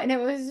you. And it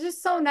was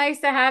just so nice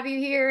to have you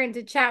here and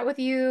to chat with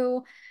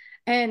you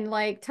and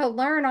like to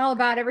learn all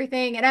about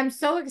everything. And I'm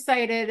so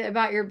excited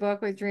about your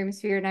book with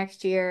Dreamsphere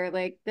next year.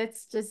 Like,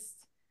 that's just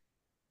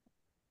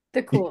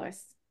the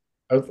coolest.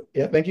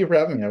 Yeah, thank you for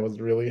having me. I was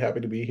really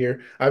happy to be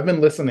here. I've been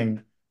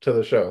listening to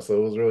the show, so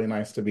it was really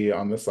nice to be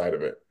on this side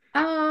of it.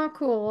 Oh,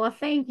 cool. Well,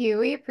 thank you.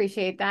 We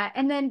appreciate that.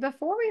 And then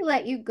before we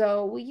let you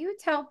go, will you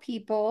tell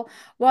people,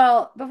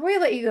 well, before we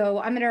let you go,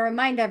 I'm going to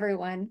remind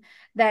everyone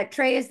that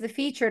Trey is the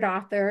featured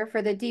author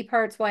for the Deep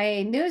Hearts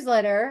YA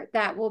newsletter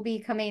that will be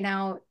coming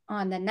out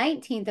on the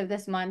 19th of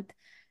this month.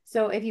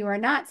 So if you are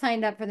not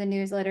signed up for the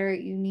newsletter,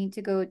 you need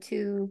to go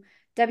to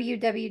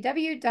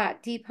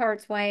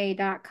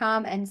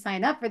www.deepheartsya.com and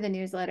sign up for the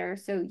newsletter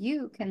so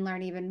you can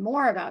learn even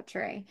more about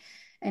Trey.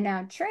 And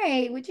now,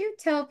 Trey, would you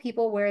tell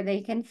people where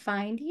they can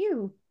find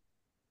you?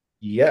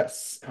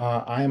 Yes,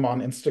 I am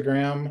on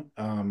Instagram,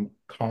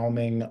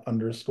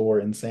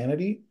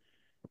 calming_insanity,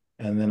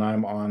 and then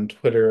I'm on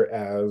Twitter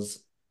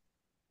as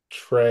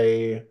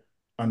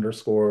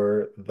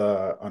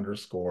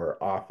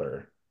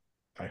Trey_the_author.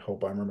 I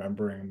hope I'm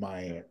remembering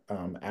my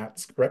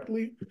ats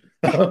correctly.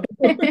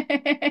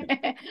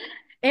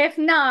 If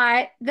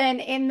not, then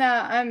in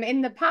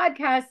the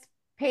podcast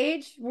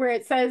page where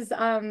it says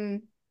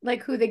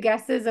like who the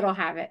guest is, it'll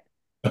have it.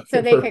 So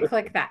Okay, they could perfect.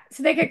 click that.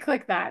 So they could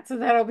click that. So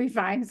that'll be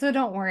fine. So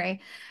don't worry.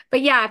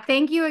 But yeah,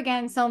 thank you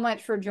again so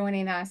much for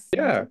joining us.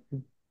 Yeah,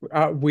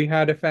 we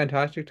had a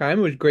fantastic time.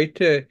 It was great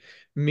to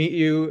meet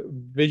you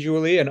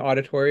visually and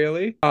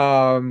auditorially.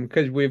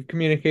 Because we've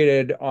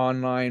communicated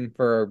online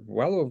for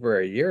well over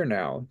a year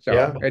now. So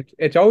Yeah.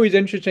 it's always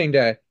interesting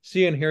to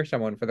see and hear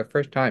someone for the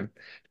first time,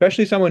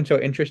 especially someone so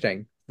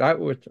interesting.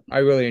 I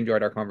really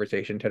enjoyed our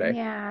conversation today.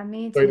 Yeah,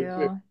 me Right.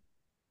 too.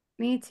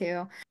 Me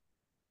too.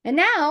 And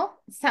now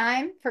it's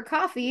time for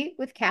coffee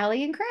with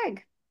Callie and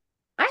Craig.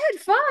 I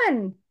had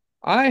fun.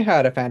 I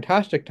had a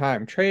fantastic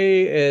time.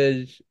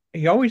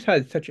 He always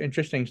has such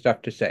interesting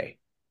stuff to say.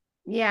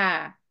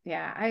 Yeah,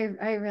 yeah.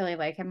 I really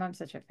like him. I'm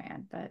such a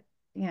fan, but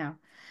you know,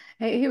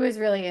 he was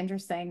really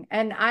interesting.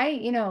 And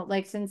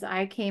like since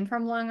I came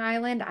from Long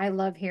Island, I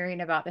love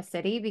hearing about the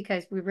city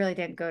because we really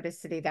didn't go to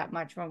city that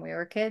much when we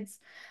were kids.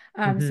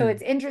 So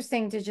it's Hmm.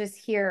 interesting to just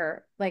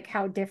hear like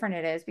how different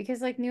it is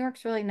because like New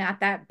York's really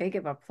not that big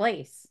of a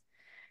place.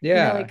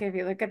 Yeah. Like if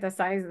you look at the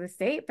size of the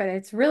state, but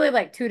it's really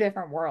like two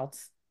different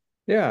worlds.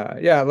 Yeah,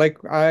 yeah.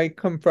 Like I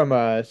come from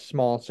a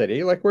small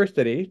city, like we're a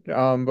city,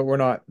 but we're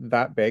not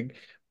that big.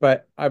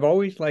 But I've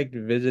always liked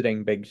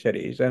visiting big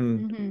cities,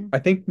 and Hmm I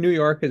think New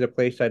York is a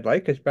place I'd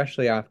like,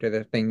 especially after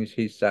the things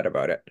he's said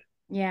about it.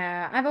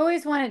 Yeah, I've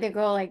always wanted to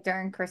go like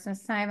during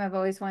Christmas time. I've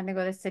always wanted to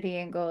go to the city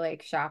and go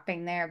like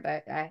shopping there,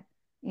 but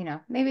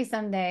maybe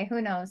someday,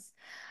 who knows?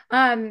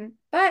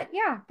 But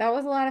yeah, that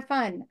was a lot of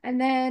fun. And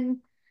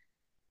then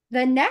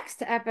the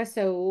next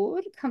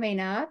episode coming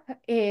up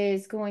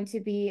is going to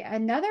be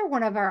another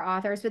one of our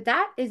authors, but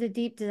that is a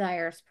Deep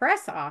Desires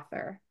Press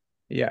author.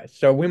 Yeah,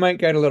 so we might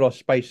get a little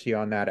spicy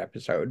on that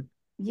episode.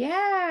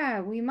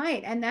 Yeah, we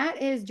might. And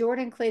that is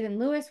Jordan Clayton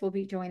Lewis will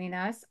be joining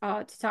us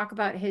to talk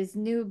about his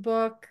new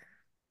book.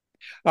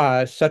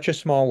 Such a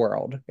Small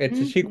World.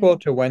 It's a sequel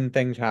Mhm. to When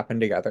Things Happen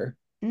Together.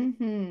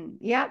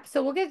 Yep.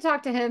 So we'll get to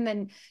talk to him.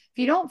 And if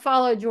you don't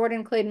follow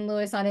Jordan Clayton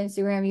Lewis on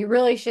Instagram, you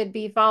really should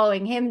be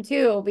following him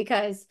too,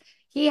 because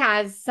he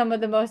has some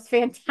of the most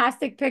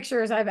fantastic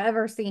pictures I've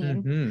ever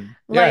seen.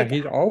 Yeah, Like,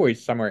 he's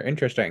always somewhere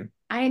interesting.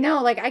 I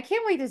know, like, I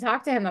can't wait to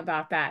talk to him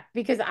about that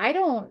because I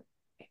don't,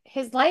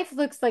 his life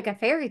looks like a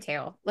fairy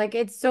tale. Like,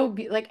 it's so,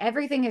 like,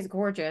 everything is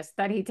gorgeous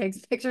that he takes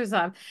pictures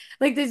of,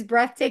 like, these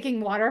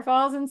breathtaking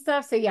waterfalls and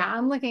stuff. So, yeah,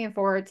 I'm looking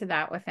forward to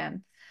that with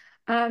him.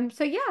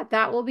 So yeah,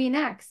 that will be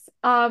next.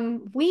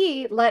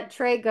 We let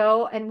Trey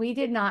go and we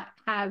did not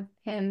have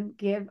him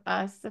give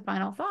us the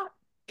final thought.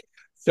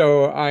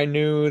 So I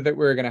knew that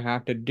we were going to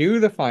have to do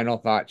the final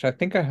thoughts. I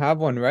think I have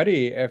one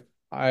ready if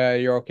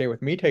you're okay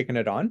with me taking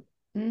it on.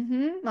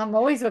 I'm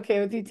always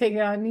okay with you taking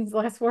it on. It means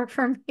less work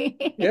for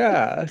me.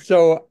 Yeah.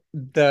 So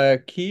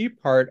the key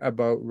part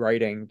about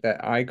writing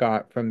that I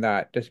got from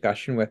that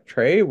discussion with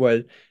Trey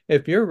was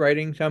if you're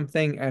writing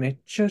something and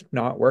it's just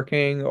not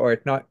working or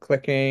it's not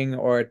clicking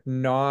or it's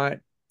not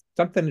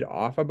something's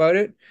off about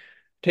it,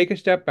 take a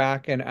step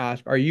back and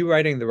ask, are you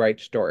writing the right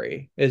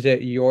story? Is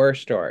it your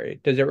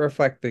story? Does it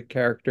reflect the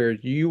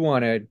characters you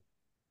want to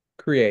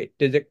create?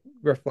 Does it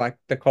reflect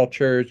the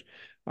cultures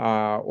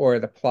or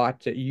the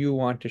plots that you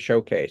want to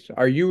showcase?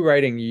 Are you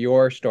writing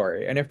your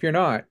story? And if you're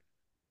not,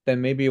 then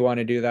maybe you want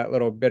to do that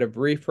little bit of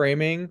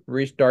reframing,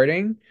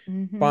 restarting,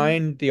 hmm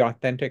find the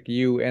authentic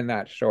you in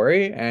that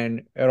story,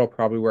 and it'll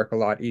probably work a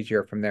lot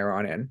easier from there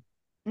on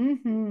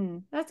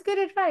in. That's good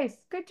advice.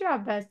 Good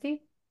job,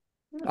 bestie.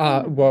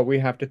 Well, we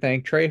have to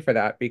thank Trey for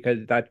that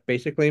because that's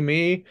basically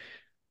me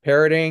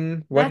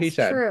parroting what he That's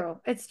said.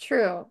 true. It's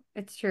true.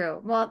 It's true.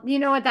 Well, you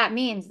know what that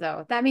means,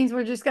 though. That means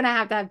we're just gonna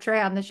have to have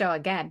Trey on the show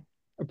again.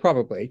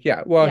 Probably,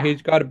 yeah. Well, Yeah.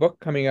 he's got a book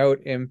coming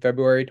out in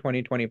February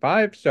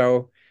 2025,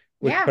 so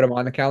we could put Yeah. him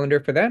on the calendar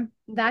for then.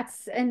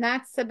 That's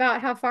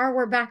about how far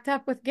we're backed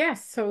up with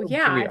guests. So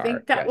yeah, We are, yes.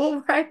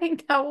 I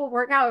think that will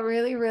work out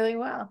really, really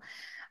well.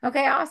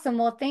 Okay, awesome.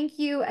 Well, thank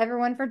you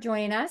everyone for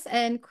joining us.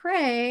 And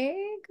Craig,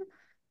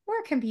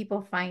 where can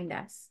people find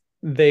us?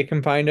 They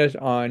can find us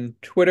on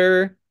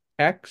Twitter,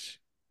 X,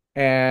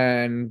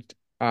 and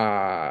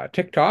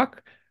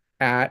TikTok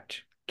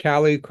at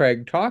Cali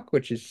Craig Talk,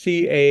 which is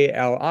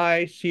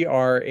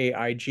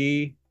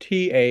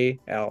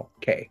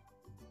CaliCraigTalk.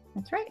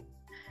 That's right.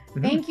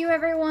 Mhm. Thank you,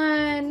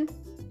 everyone.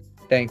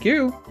 Thank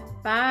you.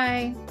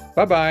 Bye.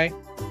 Bye-bye.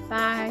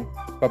 Bye.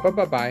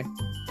 Bye-bye-bye-bye.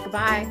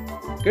 Goodbye.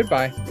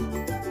 Goodbye.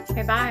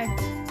 Okay, bye.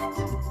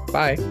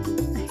 Bye.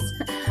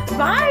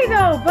 Bye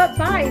though, but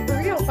bye. For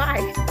real,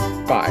 bye.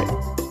 Bye.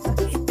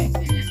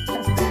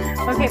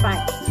 Okay, okay, bye.